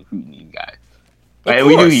like he's recruiting these guys. Like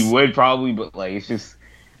we knew he would probably, but like it's just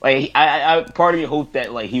like I part of me hoped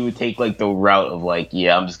that like he would take like the route of like,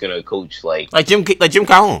 yeah, I'm just gonna coach like Jim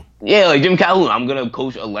Calhoun. Yeah, like Jim Calhoun. I'm gonna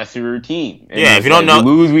coach a lesser team. And if you don't know,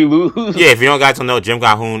 we lose. Yeah, if you don't guys don't know, Jim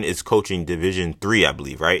Calhoun is coaching Division III, I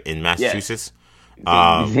believe, right, in Massachusetts.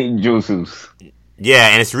 St. Joseph's. Yeah,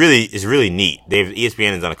 and it's really neat.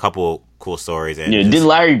 ESPN has done a couple cool stories. And did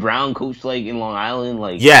Larry Brown coach like in Long Island?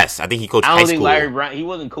 Like, yes, I think he coached high school. I don't think Larry Brown. He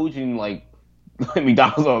wasn't coaching like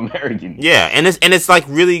McDonald's All American. Yeah, and it's like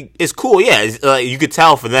really it's cool. Yeah, you could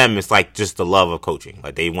tell for them it's like just the love of coaching.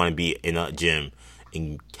 Like they want to be in a gym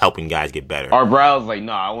and helping guys get better. Our Brow's like,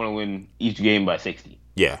 no, I want to win each game by 60.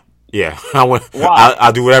 Yeah.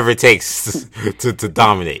 I'll do whatever it takes to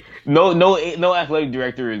dominate. No athletic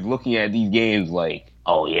director is looking at these games like,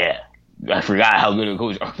 oh yeah, I forgot how good a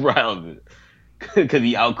coach Art Briles is because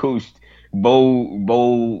he outcoached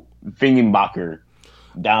Bo Fingenbacher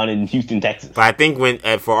down in Houston, Texas. But I think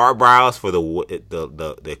for Art Briles, for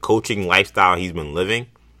the coaching lifestyle he's been living,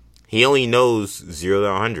 he only knows 0 to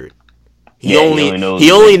 100. He only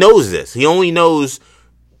knows this. He only knows,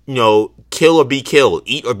 kill or be killed,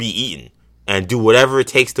 eat or be eaten, and do whatever it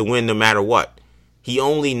takes to win no matter what. He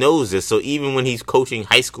only knows this. So even when he's coaching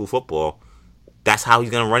high school football, that's how he's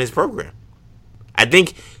going to run his program. I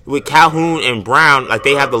think with Calhoun and Brown, like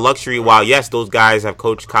they have the luxury, while yes, those guys have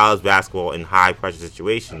coached college basketball in high pressure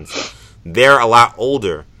situations, they're a lot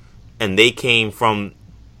older and they came from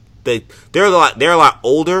they're a lot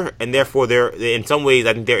older, and therefore they're in some ways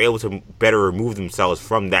I think they're able to better remove themselves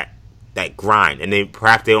from that grind, and they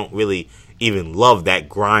don't really even love that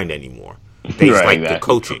grind anymore. They just like the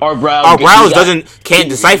coaching. Art Briles can't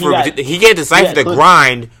decipher the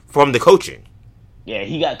grind from the coaching. Yeah,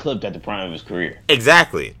 he got clipped at the prime of his career.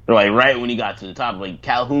 Exactly. Like right when he got to the top, like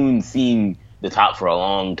Calhoun seen the top for a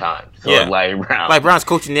long time. So yeah. Like Brown's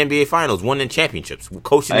coaching the NBA Finals, winning championships,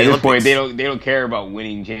 coaching at the this Olympics. point, they don't care about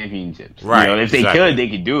winning championships. Right. If they could, they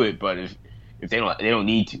could do it. But if they don't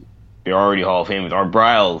need to. They're already Hall of Famers. Art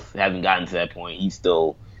Briles hasn't gotten to that point. He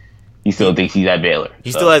still thinks he's at Baylor.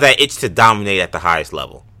 He still has that itch to dominate at the highest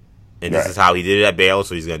level, and this is how he did it at Baylor.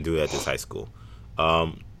 So he's going to do it at this high school.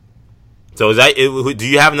 So is that? Do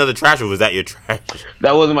you have another trash, or was that your trash?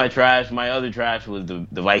 That wasn't my trash. My other trash was the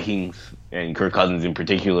Vikings and Kirk Cousins in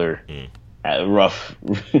particular. At a rough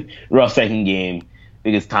second game. I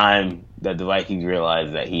think it's time that the Vikings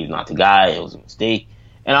realize that he's not the guy. It was a mistake.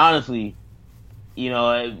 And honestly,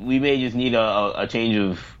 we may just need a change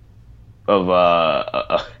of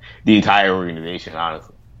the entire organization.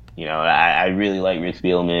 Honestly, I really like Rick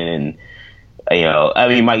Spielman,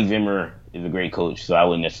 and Mike Zimmer is a great coach, so I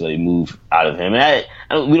wouldn't necessarily move out of him. And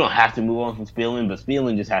we don't have to move on from Spielman, but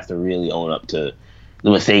Spielman just has to really own up to the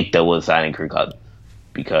mistake that was signing Kirk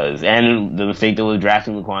Cousins, and the mistake that was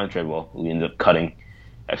drafting Laquan Treadwell, who we ended up cutting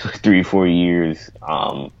after 3 or 4 years.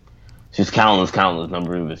 Just countless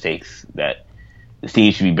number of mistakes that the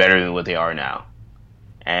team should be better than what they are now,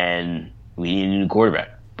 and we need a new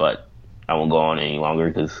quarterback. But I won't go on any longer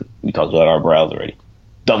because we talked about our Briles already.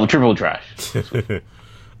 Double, triple trash.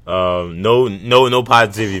 No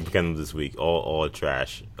positivity for Kendall this week. All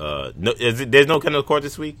trash. There's no Kendall Court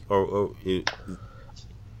this week, or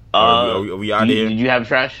are we out of here? Did you have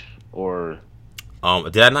trash or?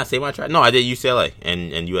 Did I not say my trash? No, I did UCLA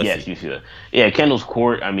and USC. Yes, UCLA. Yeah, Kendall's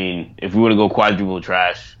Court. If we were to go quadruple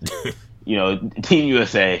trash, Team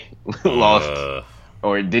USA lost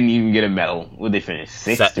or didn't even get a medal. Would they finish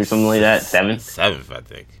 6th or something like that? 7th? 7th, I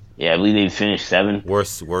think. Yeah, I believe they finished 7th.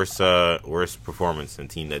 Worst performance than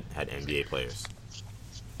team that had NBA players.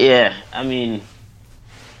 Yeah,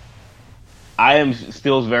 I am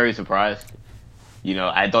still very surprised.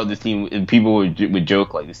 I thought this team, people would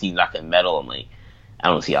joke like this team's not gonna medal. I'm like, I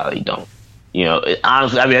don't see how they don't.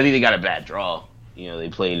 Honestly, I think they got a bad draw. They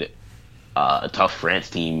played a tough France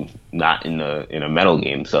team, not in a medal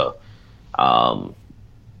game. So,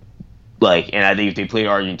 and I think if they played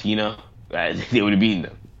Argentina, they would have beaten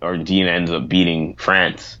them. Argentina ends up beating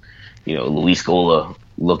France. Luis Scola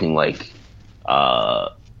looking like.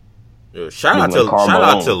 Shout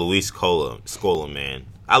out to Luis Scola, man.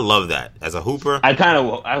 I love that. As a hooper, I was kind of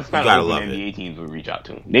hoping NBA teams would reach out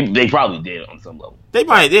to him. They probably did on some level. They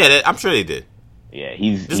probably did. I'm sure they did. Yeah,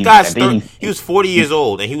 he was 40 years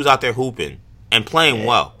old and he was out there hooping and playing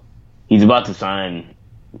well. He's about to sign.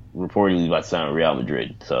 Reportedly, he's about to sign with Real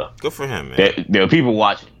Madrid. So good for him, man. There are people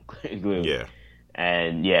watching. Yeah,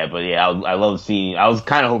 and I love seeing. I was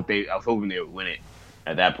hoping they would win it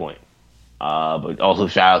at that point. But also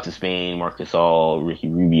shout out to Spain, Marc Gasol, Ricky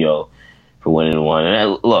Rubio for winning one.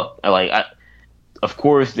 And of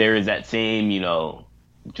course, there is that same,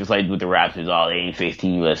 just like with the Raptors, they ain't face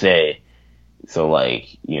Team USA. So,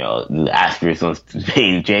 the asterisk on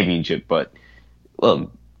Spain's championship. But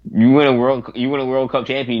look, you win a World Cup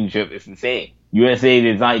championship, it's insane. USA,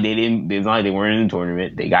 they weren't in the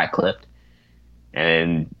tournament. They got clipped,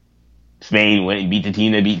 and Spain went and beat the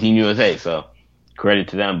team that beat Team USA. So credit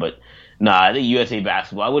to them. But I think USA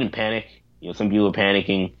basketball, I wouldn't panic. Some people are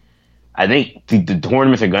panicking. I think the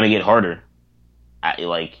tournaments are gonna get harder. I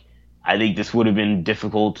think this would have been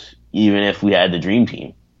difficult even if we had the Dream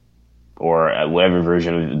Team, or whatever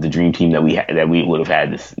version of the Dream Team that we would have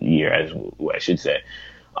had this year, as I should say.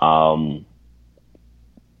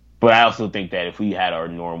 But I also think that if we had our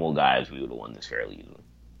normal guys, we would have won this fairly easily.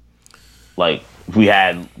 Like, if we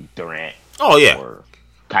had Durant. Oh, yeah. Or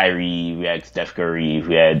Kyrie, we had Steph Curry, if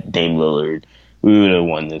we had Dame Lillard, we would have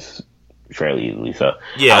won this fairly easily. So,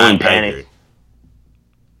 yeah, I wouldn't panic.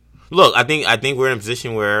 Look, I think we're in a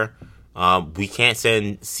position where we can't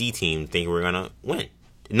send C teams thinking we're going to win.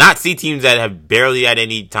 Not C teams that have barely had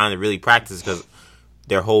any time to really practice because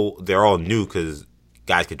they're all new because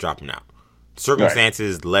guys could drop them out.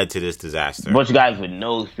 Circumstances led to this disaster. A bunch of guys with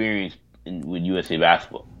no experience with USA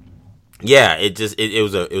basketball. Yeah, it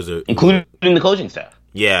was a including the coaching staff.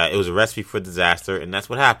 Yeah, it was a recipe for disaster, and that's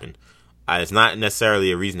what happened. It's not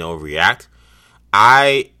necessarily a reason to overreact.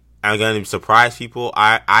 I'm gonna surprise people.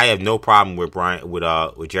 I have no problem with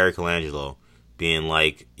Jerry Colangelo being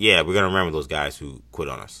like, yeah, we're gonna remember those guys who quit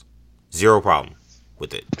on us. Zero problem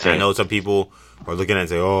with it. I know some people are looking at it and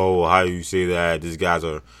say, oh, well, how do you say that? These guys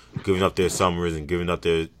are giving up their summers and giving up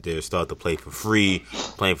their stuff to play for free,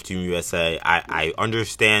 playing for Team USA. I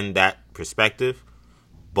understand that perspective,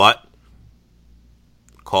 but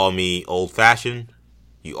call me old-fashioned.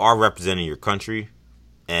 You are representing your country,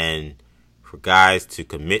 and for guys to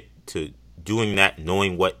commit to doing that,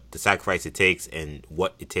 knowing what the sacrifice it takes and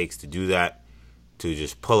what it takes to do that, to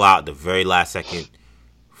just pull out the very last second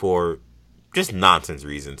for just nonsense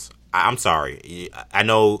reasons. I'm sorry. I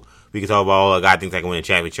know we can talk about, a guy thinks I can win a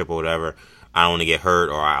championship or whatever. I don't want to get hurt,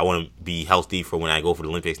 or I want to be healthy for when I go for the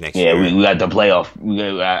Olympics next year. Yeah, we got the playoff.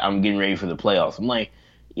 I'm getting ready for the playoffs. I'm like,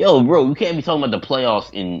 yo, bro, you can't be talking about the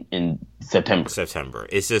playoffs in September.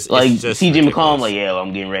 It's just CJ McCollum,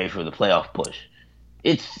 I'm getting ready for the playoff push.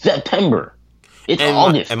 It's September. It's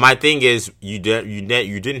August. And my thing is, you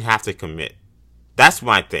didn't have to commit. That's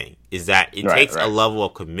my thing. Is that it takes a level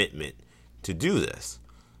of commitment to do this.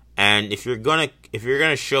 And if you're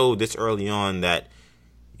gonna show this early on that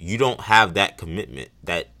you don't have that commitment,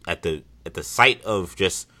 that at the sight of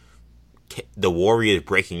just the Warriors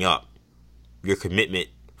breaking up, your commitment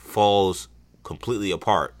falls completely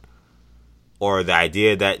apart, or the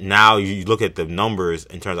idea that now you look at the numbers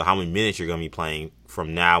in terms of how many minutes you're going to be playing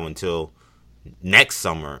from now until next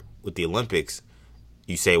summer with the Olympics,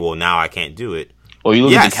 you say, well, now I can't do it. Or you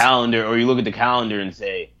look at the calendar, and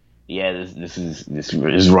say, yeah, this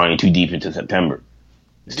is running too deep into September.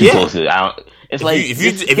 It's too close to.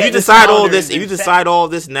 If you decide all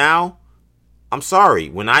this now, I'm sorry.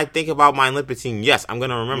 When I think about my Olympic team, yes, I'm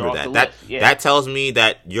going to remember that. That tells me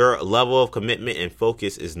that your level of commitment and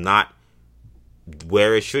focus is not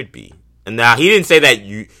where it should be. And now he didn't say that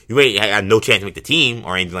you ain't had no chance to make the team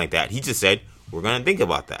or anything like that. He just said we're going to think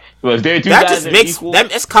about that. Well, if there are two that guys just makes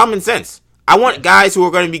that's common sense. I want guys who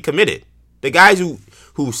are going to be committed. The guys who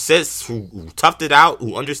toughed it out,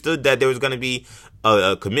 who understood that there was going to be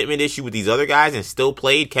a commitment issue with these other guys and still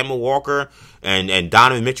played. Kemba Walker and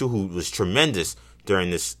Donovan Mitchell, who was tremendous during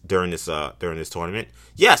this tournament.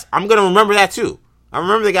 Yes, I'm going to remember that too. I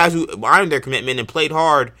remember the guys who honored their commitment and played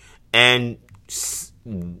hard and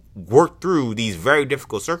worked through these very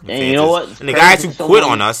difficult circumstances. And you know what? And the guys who quit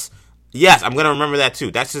on us, yes, I'm going to remember that too.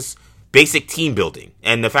 That's just basic team building.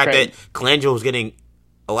 And the fact that Colangelo was getting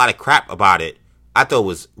a lot of crap about it, I thought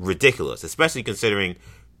was ridiculous, especially considering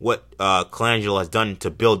what Colangelo has done to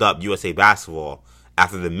build up USA basketball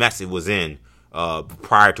after the mess it was in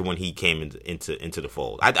prior to when he came into the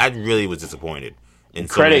fold. I really was disappointed. In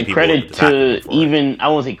credit to even, I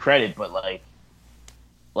won't say credit, but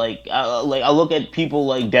I look at people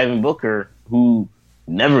like Devin Booker, who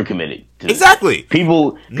never committed to this. Exactly.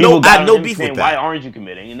 People I got have no him beef saying, with why that. aren't you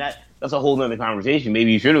committing? And that's a whole nother conversation.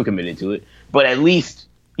 Maybe you should have committed to it. But at least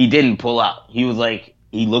he didn't pull out. He was like,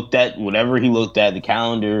 he looked at whatever he looked at, the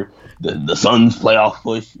calendar, the Suns playoff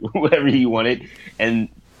push, whatever he wanted, and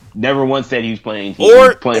never once said he was playing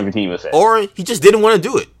for Team USA. Or he just didn't want to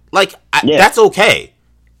do it. Like, that's okay.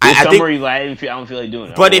 This summer, he's like, I don't feel like doing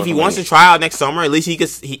it. But if he wants to try out next summer, at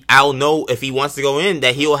least I'll know if he wants to go in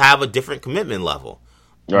that he'll have a different commitment level.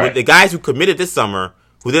 Right. With the guys who committed this summer,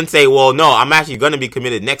 who then say, well, no, I'm actually going to be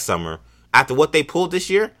committed next summer, after what they pulled this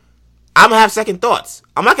year, I'm going to have second thoughts.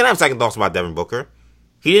 I'm not going to have second thoughts about Devin Booker.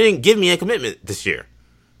 He didn't give me a commitment this year.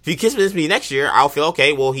 If he kisses me next year, I'll feel,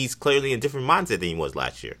 okay, well, he's clearly in a different mindset than he was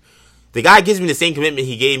last year. The guy gives me the same commitment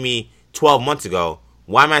he gave me 12 months ago.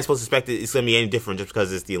 Why am I supposed to expect it's going to be any different just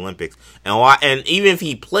because it's the Olympics? And even if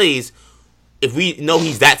he plays, if we know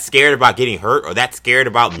he's that scared about getting hurt or that scared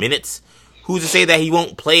about minutes, who's to say that he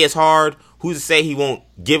won't play as hard? Who's to say he won't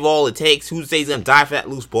give all it takes? Who's to say he's going to die for that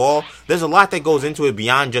loose ball? There's a lot that goes into it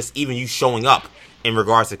beyond just even you showing up in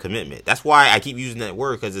regards to commitment. That's why I keep using that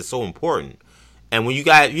word, because it's so important. And when you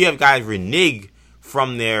have guys renege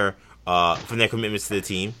from their commitments to the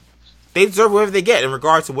team, they deserve whatever they get in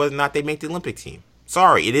regards to whether or not they make the Olympic team.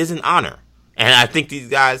 Sorry, it is an honor. And I think these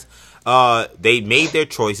guys, they made their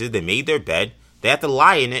choices. They made their bed. They have to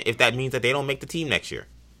lie in it if that means that they don't make the team next year.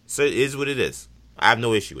 So it is what it is. I have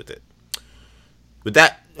no issue with it. With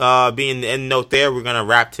that being the end note there, we're going to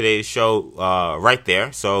wrap today's show right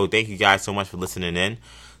there. So thank you guys so much for listening in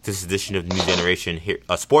to this edition of New Generation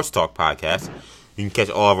Sports Talk Podcast. You can catch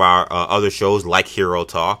all of our other shows like Hero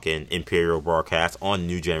Talk and Imperial Broadcast on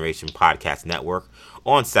New Generation Podcast Network,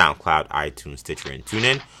 on SoundCloud, iTunes, Stitcher, and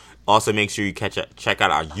TuneIn. Also, make sure you check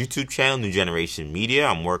out our YouTube channel, New Generation Media.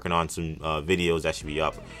 I'm working on some videos that should be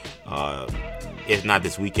up, if not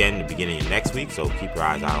this weekend, the beginning of next week. So keep your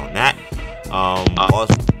eyes out on that.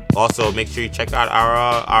 Also, make sure you check out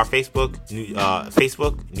our Facebook,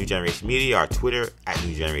 New Generation Media, our Twitter at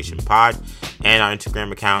New Generation Pod, and our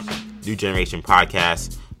Instagram account, New Generation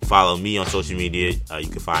Podcast. Follow me on social media. You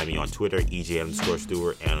can find me on Twitter,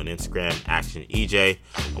 EJ_Stewart, and on Instagram, ActionEJ.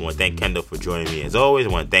 I want to thank Kendall for joining me as always. I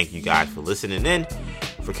want to thank you guys for listening in.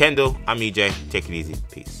 For Kendall, I'm EJ. Take it easy.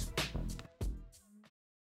 Peace.